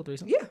bisexual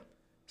threesome. Yeah.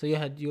 So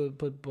you would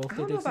put both I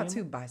the don't know dicks about in 2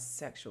 your mouth?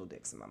 bisexual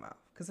dicks in my mouth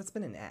because that's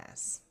been an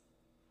ass.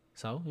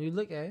 So you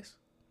lick ass.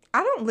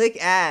 I don't lick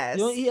ass.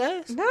 You don't eat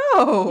ass?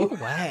 No. You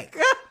whack.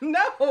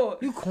 No.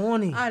 You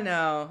corny. I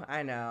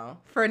know.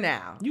 For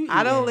now. You eat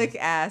I don't ass. lick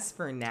ass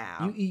for now.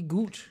 You eat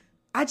gooch.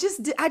 I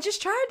just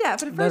tried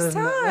that for the first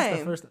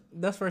time.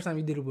 That's the first time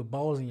you did it with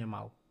balls in your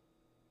mouth.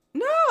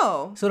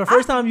 No. So the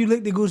first time you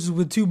licked the gooch was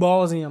with 2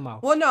 balls in your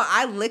mouth. Well, no,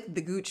 I licked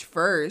the gooch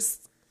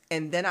first,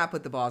 and then I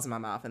put the balls in my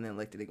mouth and then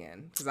licked it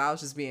again because I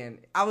was just we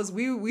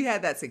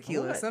had that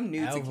tequila, some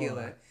new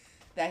tequila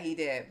that he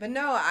did. But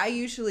no, I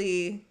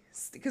usually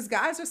because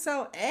guys are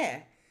so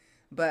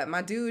But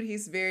my dude,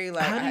 he's very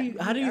like.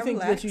 How do you think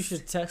that you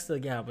should text a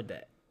guy with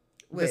that?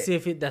 To see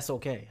if that's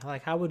okay.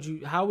 Like how would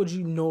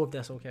you know if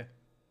that's okay?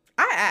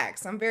 I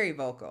ask. I'm very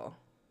vocal.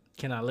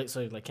 Can I lick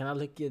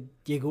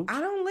your gooch? I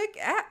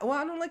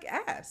don't lick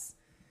ass.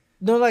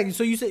 No, like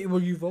so you said were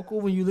you vocal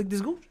when you licked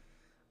this gooch?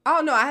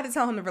 Oh no, I had to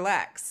tell him to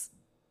relax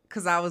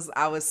because I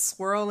was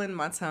swirling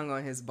my tongue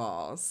on his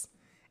balls.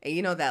 And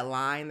you know that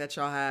line that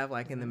y'all have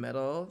like in the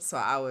middle? So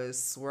I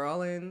was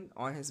swirling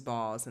on his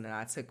balls and then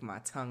I took my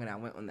tongue and I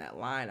went on that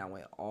line. I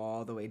went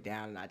all the way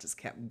down and I just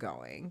kept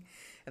going.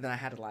 And then I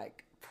had to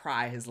like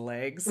pry his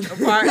legs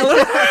apart.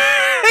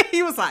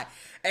 He was like,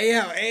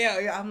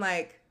 ayo. I'm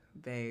like,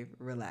 babe,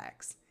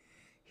 relax.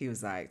 He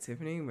was like,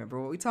 Tiffany,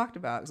 remember what we talked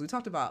about? Because we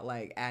talked about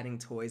like adding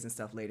toys and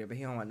stuff later, but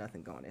he don't want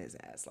nothing going in his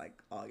ass.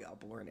 Like all y'all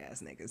boring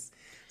ass niggas.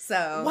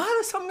 So why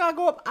does something gotta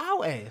go up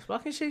our ass? Why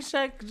can't she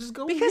just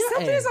go? Because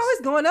something's always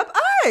going up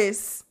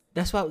us.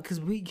 That's why,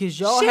 because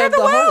y'all share have the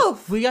the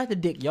wealth. hole. We got the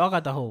dick. Y'all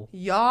got the hole.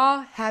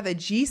 Y'all have a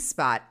G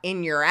spot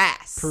in your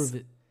ass. Prove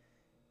it.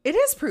 It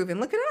is proven.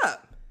 Look it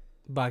up.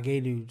 By gay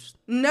dudes.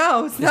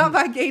 No, it's not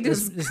by gay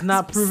dudes. It's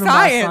not proven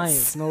by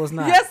science. No, it's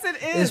not. Yes,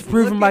 it is. It's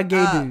proven by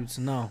gay up. dudes.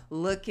 No.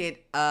 Look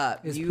it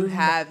up. You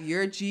have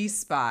your G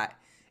spot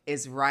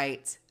is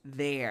right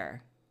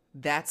there.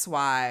 That's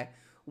why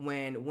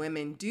when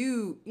women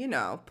do,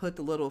 put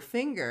the little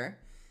finger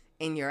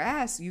in your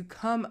ass, you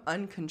come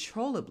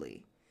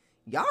uncontrollably.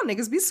 y'all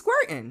niggas be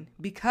squirting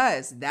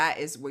because that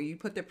is where you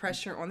put the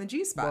pressure on the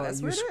G spot. Well, That's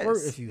you where it squirt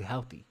is. if you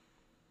healthy.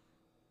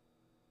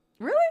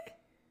 Really?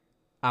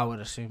 I would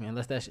assume,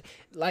 unless that shit.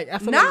 Like, I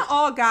feel Not like,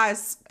 all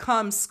guys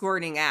come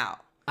squirting out.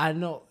 I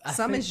know.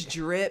 Some is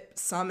drip.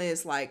 Some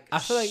is like. I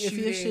feel like if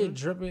your shooting. shit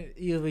dripping,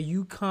 either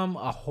you come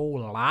a whole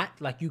lot,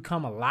 like you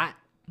come a lot,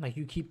 like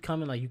you keep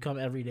coming, like you come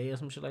every day or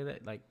some shit like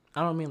that. Like,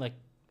 I don't mean like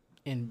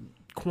in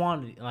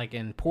quantity, like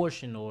in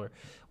portion or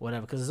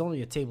whatever, because it's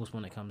only a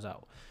tablespoon that comes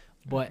out.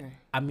 But Okay.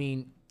 I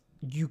mean,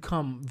 you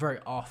come very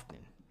often.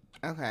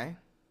 Okay.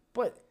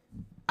 But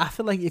I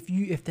feel like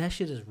if that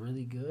shit is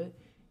really good,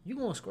 you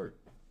gonna squirt.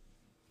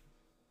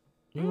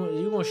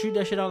 You gonna shoot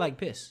that shit out like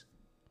piss.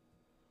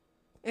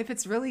 If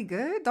it's really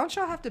good, don't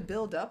y'all have to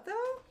build up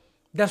though?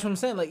 That's what I'm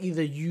saying. Like,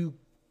 either you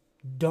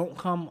don't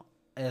come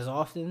as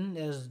often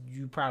as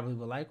you probably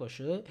would like or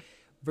should,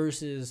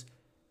 versus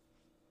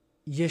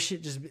your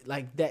shit just be,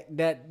 like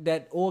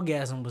that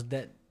orgasm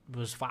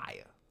was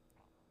fire.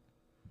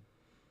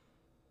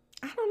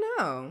 I don't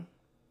know.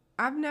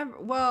 I've never.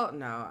 Well,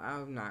 no,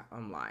 I'm not.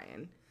 I'm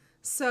lying.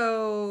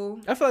 So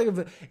I feel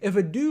like if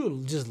a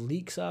dude just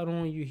leaks out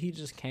on you, he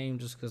just came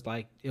just because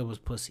like it was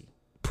pussy.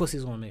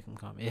 Pussy's gonna make him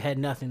come. It had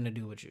nothing to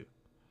do with you.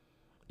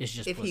 It's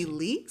just if pussy. he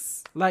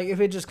leaks, Like if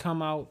it just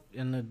come out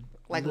in the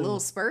like little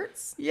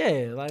spurts.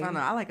 yeah, like I don't know.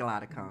 I like a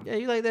lot of cum. yeah,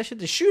 you like that shit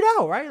to shoot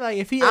out, right? Like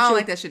if he I at don't your,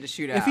 like that shit to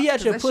shoot out. if he at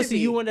 'cause your that should pussy, be-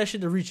 you want that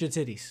shit to reach your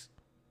titties.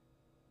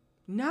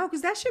 No,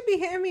 because that should be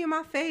hitting me in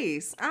my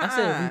face. I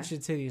said reach your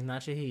titties,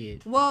 not your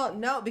head. Well,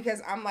 no,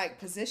 because I'm like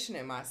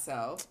positioning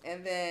myself,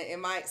 and then it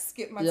might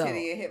skip my Yo.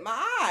 titty and hit my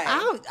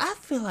eye. I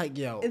feel like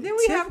And then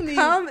we Tiffany- have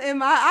cum in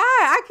my eye.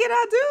 I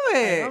cannot do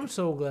it. I'm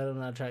so glad I'm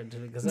not trying to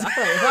do it because I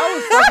feel like if I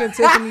was fucking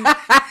Tiffany,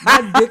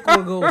 my dick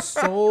would go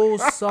so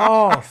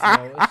soft,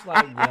 yo. It's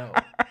like, yo,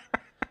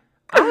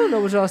 I don't know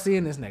what y'all see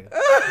in this nigga.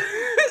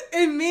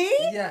 In me?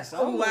 Yes, I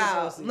Oh, don't know what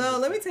wow. y'all see. No,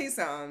 let me tell you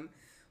something.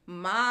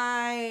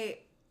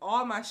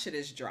 All my shit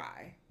is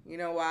dry. You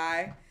know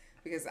why?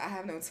 Because I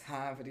have no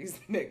time for these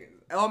niggas.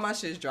 All my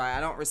shit is dry. I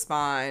don't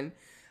respond.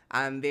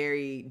 I'm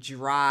very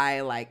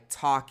dry, like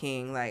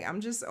talking. Like, I'm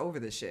just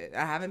over the shit.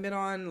 I haven't been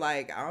on,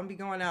 like, I don't be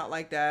going out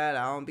like that.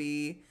 I don't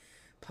be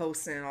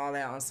posting all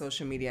that on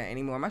social media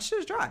anymore. My shit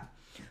is dry.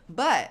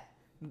 But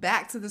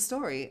back to the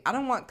story. I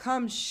don't want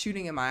cum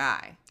shooting in my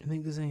eye.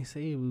 Niggas ain't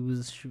say we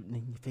was shooting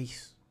in your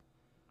face.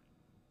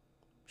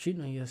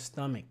 Shooting on your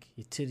stomach,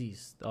 your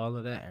titties, all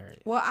of that area.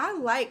 Well, I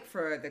like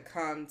for the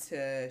cum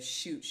to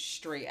shoot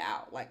straight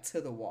out, like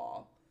to the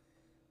wall.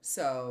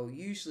 So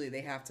usually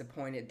they have to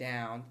point it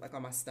down, like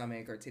on my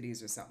stomach or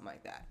titties or something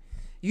like that.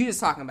 You just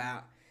talking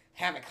about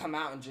have it come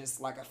out and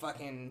just like a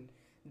fucking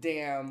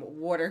damn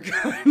water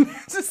gun,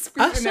 just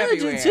I spewing said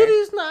everywhere. your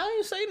titties. No, I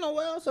ain't say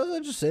nowhere else. I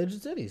just said your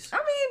titties. I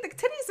mean, the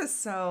titties are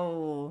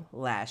so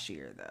last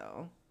year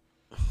though.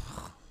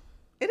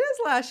 It is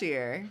last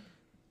year.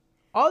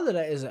 All of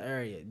that is an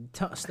area.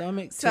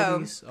 Stomach, So,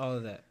 titties, all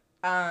of that.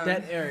 Um,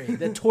 That area.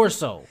 The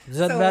torso. Is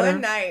that So better?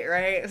 one night,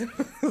 right?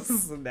 This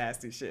is some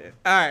nasty shit.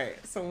 All right.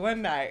 So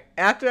one night,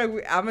 after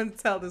I'm going to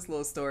tell this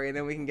little story and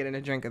then we can get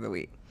into drink of the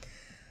week.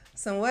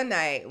 So one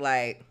night,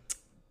 like,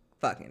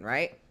 fucking,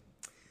 right?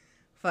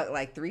 Fuck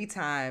like 3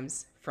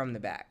 times from the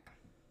back,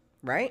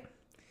 right?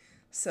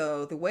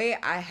 So the way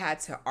I had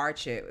to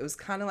arch it, it was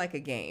kind of like a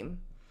game.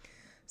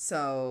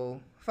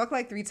 So fuck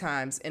like 3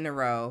 times in a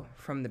row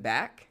from the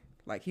back.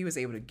 Like, he was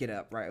able to get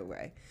up right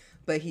away.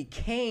 But he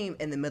came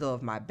in the middle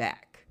of my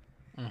back.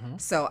 Mm-hmm.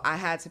 So I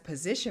had to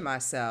position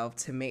myself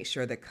to make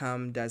sure the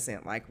cum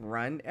doesn't, like,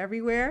 run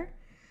everywhere.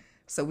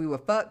 So we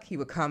would fuck. He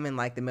would come in,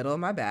 like, the middle of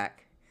my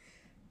back.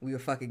 We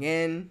would fuck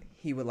again.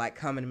 He would, like,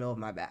 come in the middle of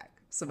my back.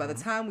 So by the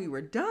time we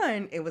were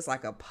done, it was,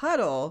 like, a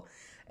puddle.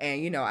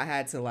 And, you know, I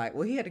had to, like,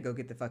 well, he had to go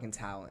get the fucking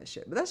towel and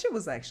shit. But that shit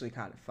was actually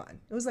kind of fun.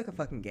 It was, like, a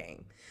fucking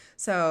game.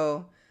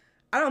 So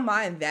I don't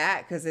mind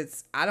that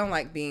because I don't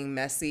like being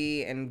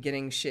messy and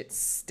getting shit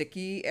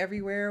sticky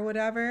everywhere or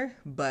whatever.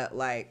 But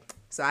like,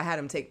 so I had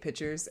him take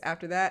pictures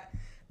after that.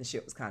 The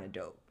shit was kind of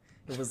dope.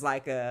 It was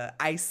like a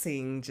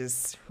icing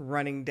just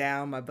running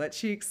down my butt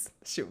cheeks.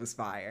 Shit was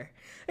fire.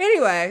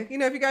 Anyway, you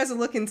know, if you guys are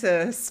looking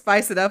to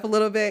spice it up a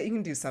little bit, you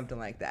can do something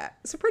like that.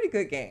 It's a pretty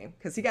good game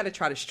because he got to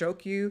try to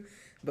stroke you,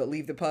 but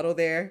leave the puddle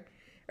there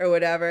or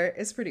whatever.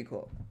 It's pretty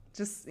cool.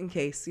 Just in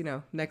case, you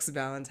know, next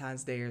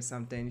Valentine's Day or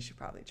something, you should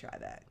probably try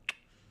that.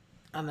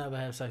 I never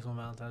have sex on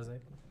Valentine's Day.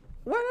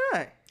 Why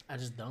not? I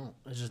just don't.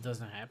 It just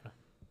doesn't happen.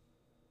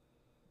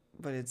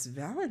 But it's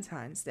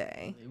Valentine's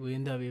Day. We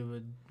end up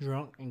either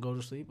drunk and go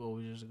to sleep, or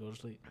we just go to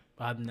sleep.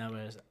 I haven't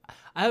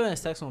had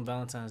sex on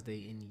Valentine's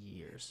Day in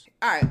years.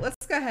 All right,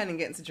 let's go ahead and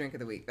get into drink of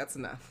the week. That's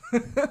enough for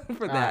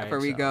that. right, Before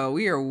we so- go,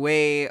 we are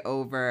way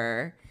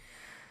over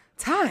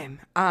time.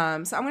 So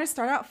I'm going to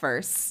start out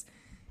first.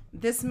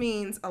 This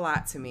means a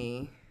lot to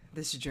me.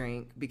 This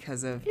drink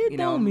because of It you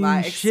know don't mean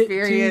my shit to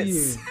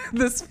experience you.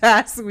 this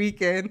past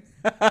weekend.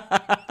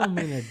 I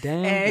mean a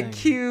damn And thing.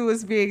 Q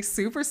was being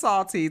super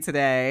salty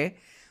today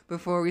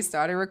before we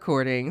started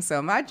recording.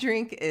 So my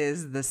drink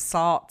is the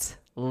Salt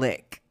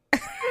Lick.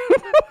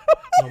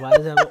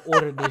 Nobody's ever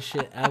ordered this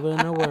shit ever in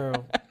the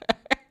world.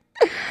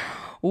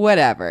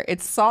 Whatever.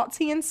 It's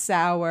salty and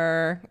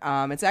sour.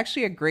 It's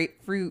actually a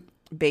grapefruit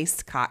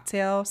based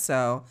cocktail,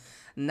 so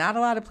not a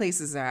lot of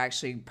places are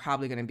actually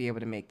probably going to be able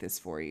to make this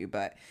for you,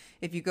 but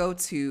if you go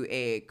to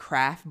a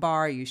craft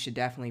bar, you should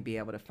definitely be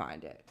able to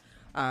find it.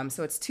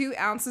 So it's 2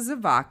 ounces of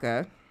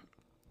vodka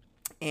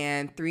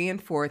and 3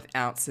 1/4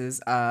 ounces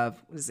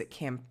of, what is it,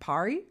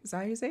 Campari? Is that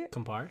how you say it?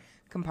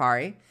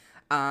 Campari.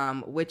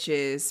 Which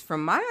is,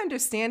 from my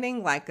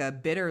understanding, like a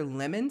bitter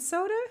lemon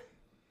soda.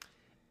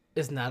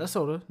 It's not a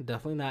soda,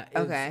 definitely not.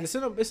 Okay. It's a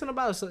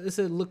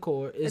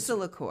liqueur. It's a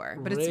liqueur,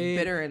 but it's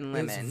bitter and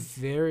lemon. It's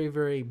very,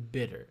 very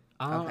bitter.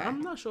 Okay. I'm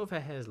not sure if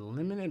it has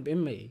lemon in it,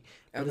 may,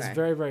 but it's Okay.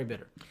 very, very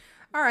bitter.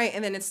 All right,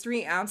 and then it's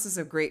 3 ounces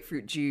of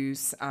grapefruit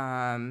juice.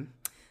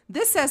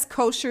 This says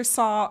kosher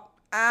salt.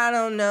 I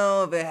don't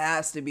know if it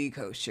has to be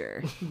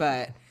kosher,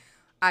 but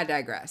I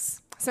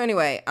digress. So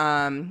anyway,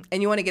 and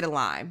you want to get a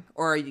lime,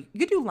 or you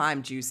could do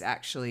lime juice.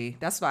 Actually,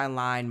 that's what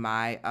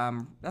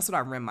I that's what I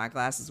rim my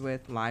glasses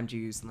with: lime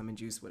juice, lemon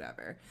juice,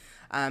 whatever.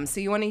 So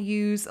you want to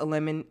use a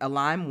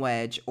lime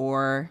wedge,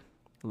 or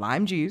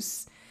lime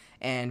juice,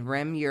 and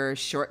rim your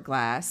short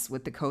glass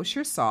with the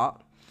kosher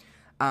salt.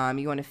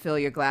 You want to fill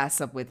your glass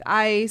up with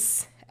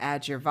ice,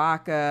 add your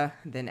vodka,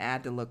 then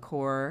add the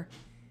liqueur,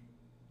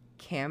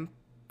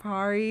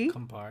 Campari.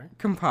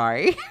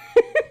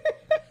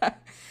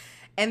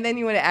 And then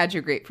you want to add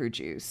your grapefruit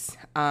juice.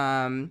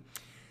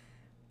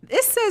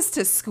 It says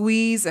to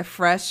squeeze a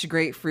fresh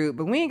grapefruit,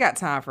 but we ain't got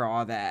time for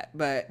all that.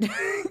 But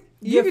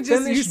you could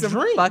just use some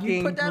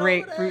fucking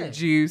grapefruit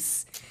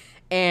juice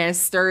and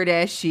stir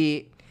that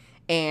shit.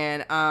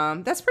 And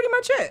that's pretty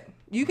much it.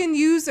 You can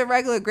use a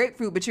regular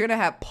grapefruit, but you're going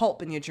to have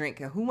pulp in your drink.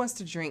 And who wants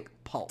to drink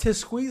pulp? To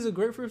squeeze a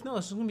grapefruit? No,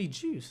 it's just going to be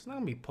juice. It's not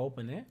going to be pulp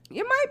in there.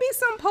 It might be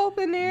some pulp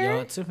in there.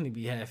 Y'all Tiffany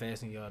be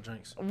half-assing y'all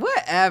drinks.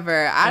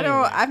 Whatever.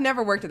 Anyway. I've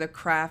never worked at a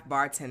craft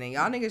bartending.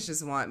 Y'all niggas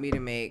just want me to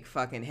make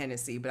fucking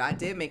Hennessy, but I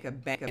did make a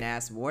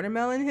bang-ass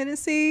watermelon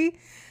Hennessy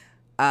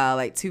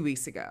like 2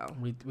 weeks ago.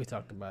 We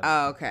talked about it.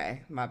 Oh,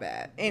 okay. My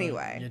bad.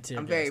 Anyway, Your tear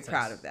I'm very gas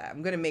proud test. of that.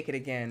 I'm going to make it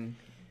again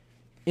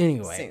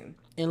Anyway, soon.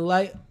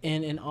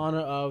 in honor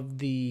of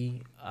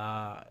the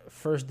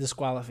first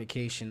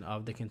disqualification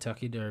of the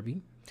Kentucky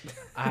Derby,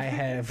 I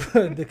have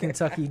the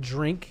Kentucky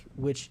drink,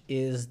 which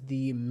is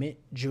the mint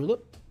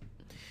julep.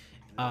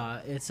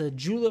 It's a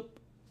julep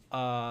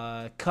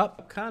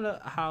cup, kind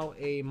of how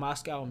a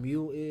Moscow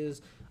Mule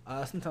is.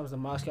 Sometimes the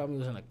Moscow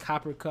Mule is in a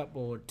copper cup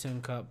or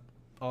tin cup.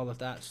 All of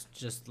that's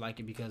just like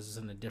it because it's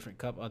in a different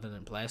cup other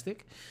than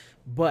plastic.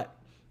 But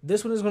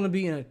this one is going to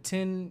be in a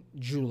tin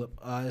julep.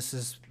 It's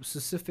a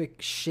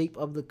specific shape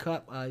of the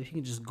cup. You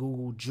can just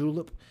Google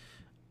julep.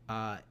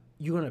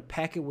 You're going to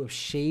pack it with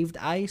shaved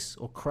ice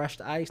or crushed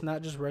ice,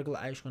 not just regular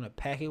ice. You're going to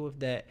pack it with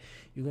that.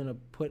 You're going to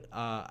put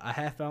a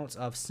half ounce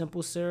of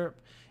simple syrup,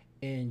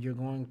 and you're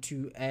going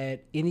to add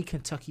any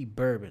Kentucky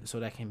bourbon. So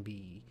that can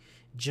be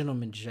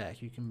Gentleman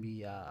Jack. You can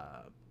be...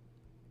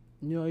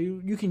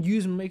 you can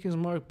use Maker's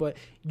Mark, but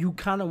you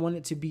kind of want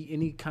it to be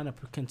any kind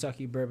of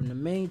Kentucky bourbon. The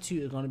main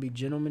two are going to be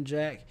Gentleman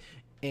Jack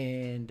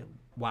and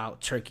Wild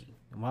Turkey.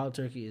 And Wild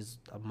Turkey is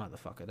a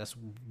motherfucker. That's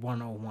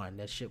 101.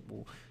 That shit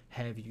will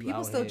have you People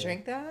out still here.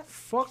 drink that?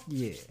 Fuck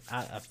yeah.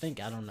 I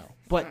think, I don't know.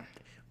 But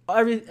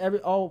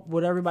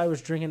what everybody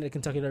was drinking at the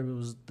Kentucky Derby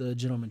was the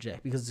Gentleman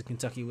Jack because it's a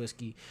Kentucky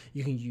whiskey.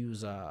 You can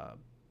use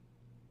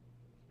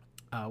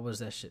what is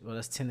that shit? Well,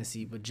 that's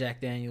Tennessee, but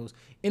Jack Daniels,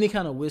 any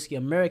kind of whiskey,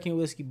 American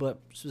whiskey,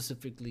 but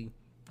specifically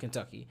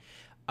Kentucky.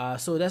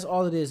 So that's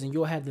all it is, and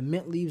you'll have the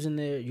mint leaves in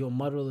there. You'll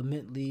muddle the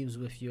mint leaves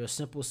with your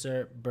simple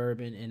syrup,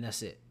 bourbon, and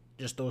that's it.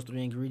 Just those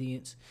 3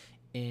 ingredients,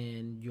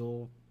 and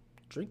you'll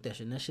drink that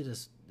shit. And that shit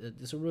it's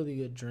a really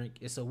good drink.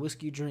 It's a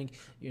whiskey drink.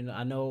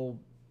 I know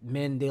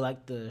men, they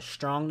like the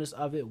strongness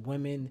of it.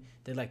 Women,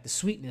 they like the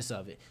sweetness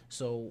of it.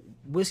 So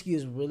whiskey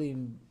is really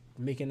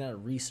making that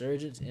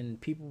resurgence,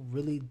 and people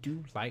really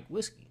do like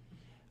whiskey.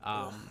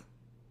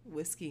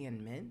 Whiskey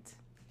and mint?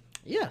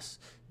 Yes,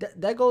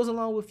 that goes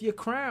along with your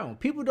Crown.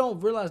 People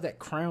don't realize that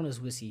Crown is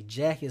whiskey,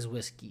 Jack is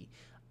whiskey.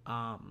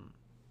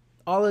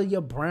 All of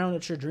your brown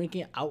that you're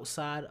drinking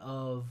outside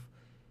of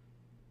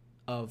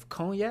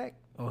cognac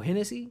or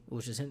Hennessy,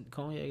 which is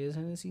cognac is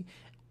Hennessy,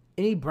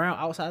 any brown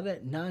outside of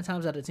that, 9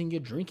 times out of 10 you're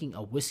drinking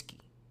a whiskey.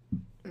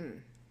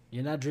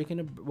 You're not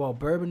drinking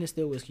bourbon is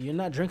still whiskey. You're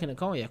not drinking a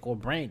cognac or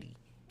brandy.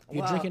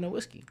 You're drinking a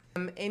whiskey.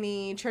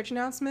 Any church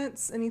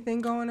announcements?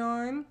 Anything going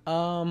on?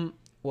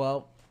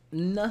 Well,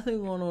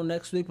 nothing going on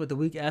next week, but the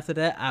week after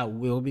that, I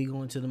will be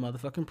going to the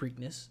motherfucking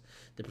Preakness.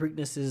 The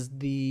Preakness is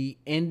the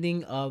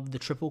ending of the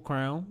Triple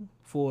Crown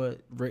for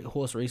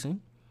horse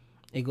racing.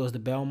 It goes to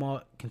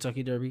Belmont,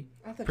 Kentucky Derby.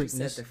 I thought you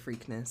said the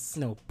Freakness.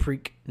 No,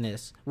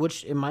 Preakness.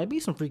 Which it might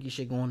be some freaky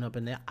shit going up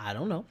in there. I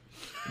don't know.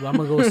 Well, I'm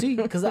going to go see.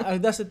 Because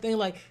that's the thing.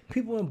 Like,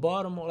 people in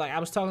Baltimore, like, I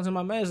was talking to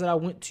my manager that I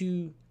went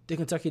to the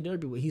Kentucky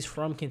Derby with. He's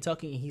from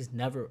Kentucky, and he's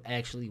never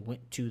actually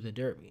went to the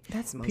Derby.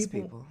 That's most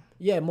people.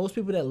 Yeah, most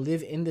people that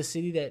live in the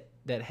city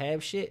that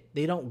have shit,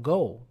 they don't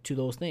go to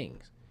those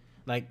things.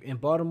 Like in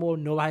Baltimore,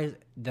 nobody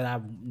that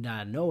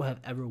I know have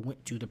ever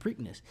went to the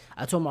Preakness.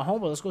 I told my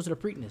homeboy, let's go to the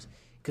Preakness.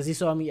 Because he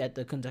saw me at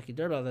the Kentucky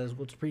Derby. I was like, let's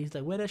go to the Preakness. He's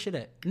like, where that shit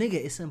at? Nigga,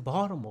 it's in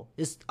Baltimore.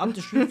 It's up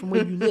the street from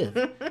where you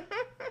live.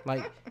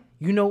 Like,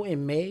 you know,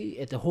 in May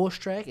at the horse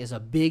track, it's a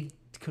big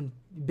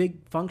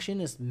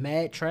function. It's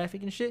mad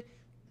traffic and shit.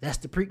 That's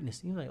the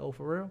Preakness. You're like, oh,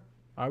 for real?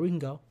 All right, we can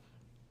go.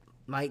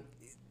 Like,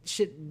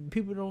 shit,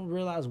 people don't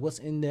realize what's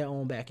in their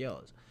own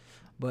backyards.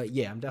 But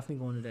yeah, I'm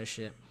definitely going to that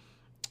shit.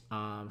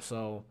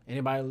 So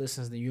anybody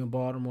listens to you in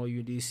Baltimore, you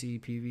in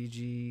DC,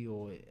 PVG,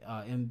 or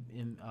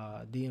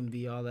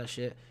DMV, all that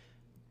shit,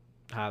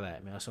 holla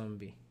at me. That's what I'm gonna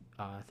be.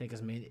 I think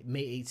it's May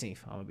 18th.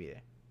 I'm gonna be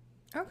there.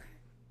 Okay.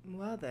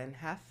 Well then,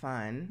 have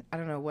fun. I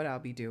don't know what I'll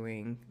be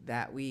doing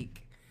that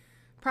week.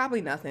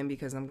 Probably nothing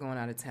because I'm going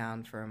out of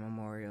town for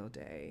Memorial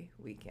Day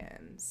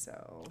weekend.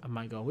 So I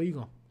might go. Where you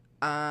going?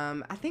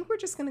 I think we're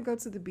just gonna go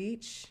to the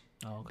beach.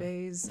 Oh, okay.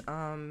 Bay's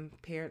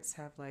parents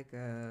have like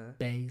a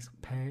Bay's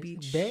parents.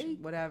 beach, Bay?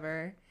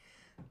 whatever,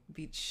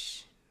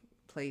 beach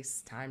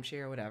place,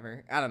 timeshare,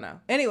 whatever. I don't know.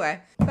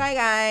 Anyway, bye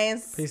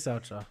guys. Peace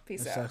out, y'all.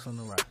 Peace It's out. Sex on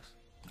the Rocks.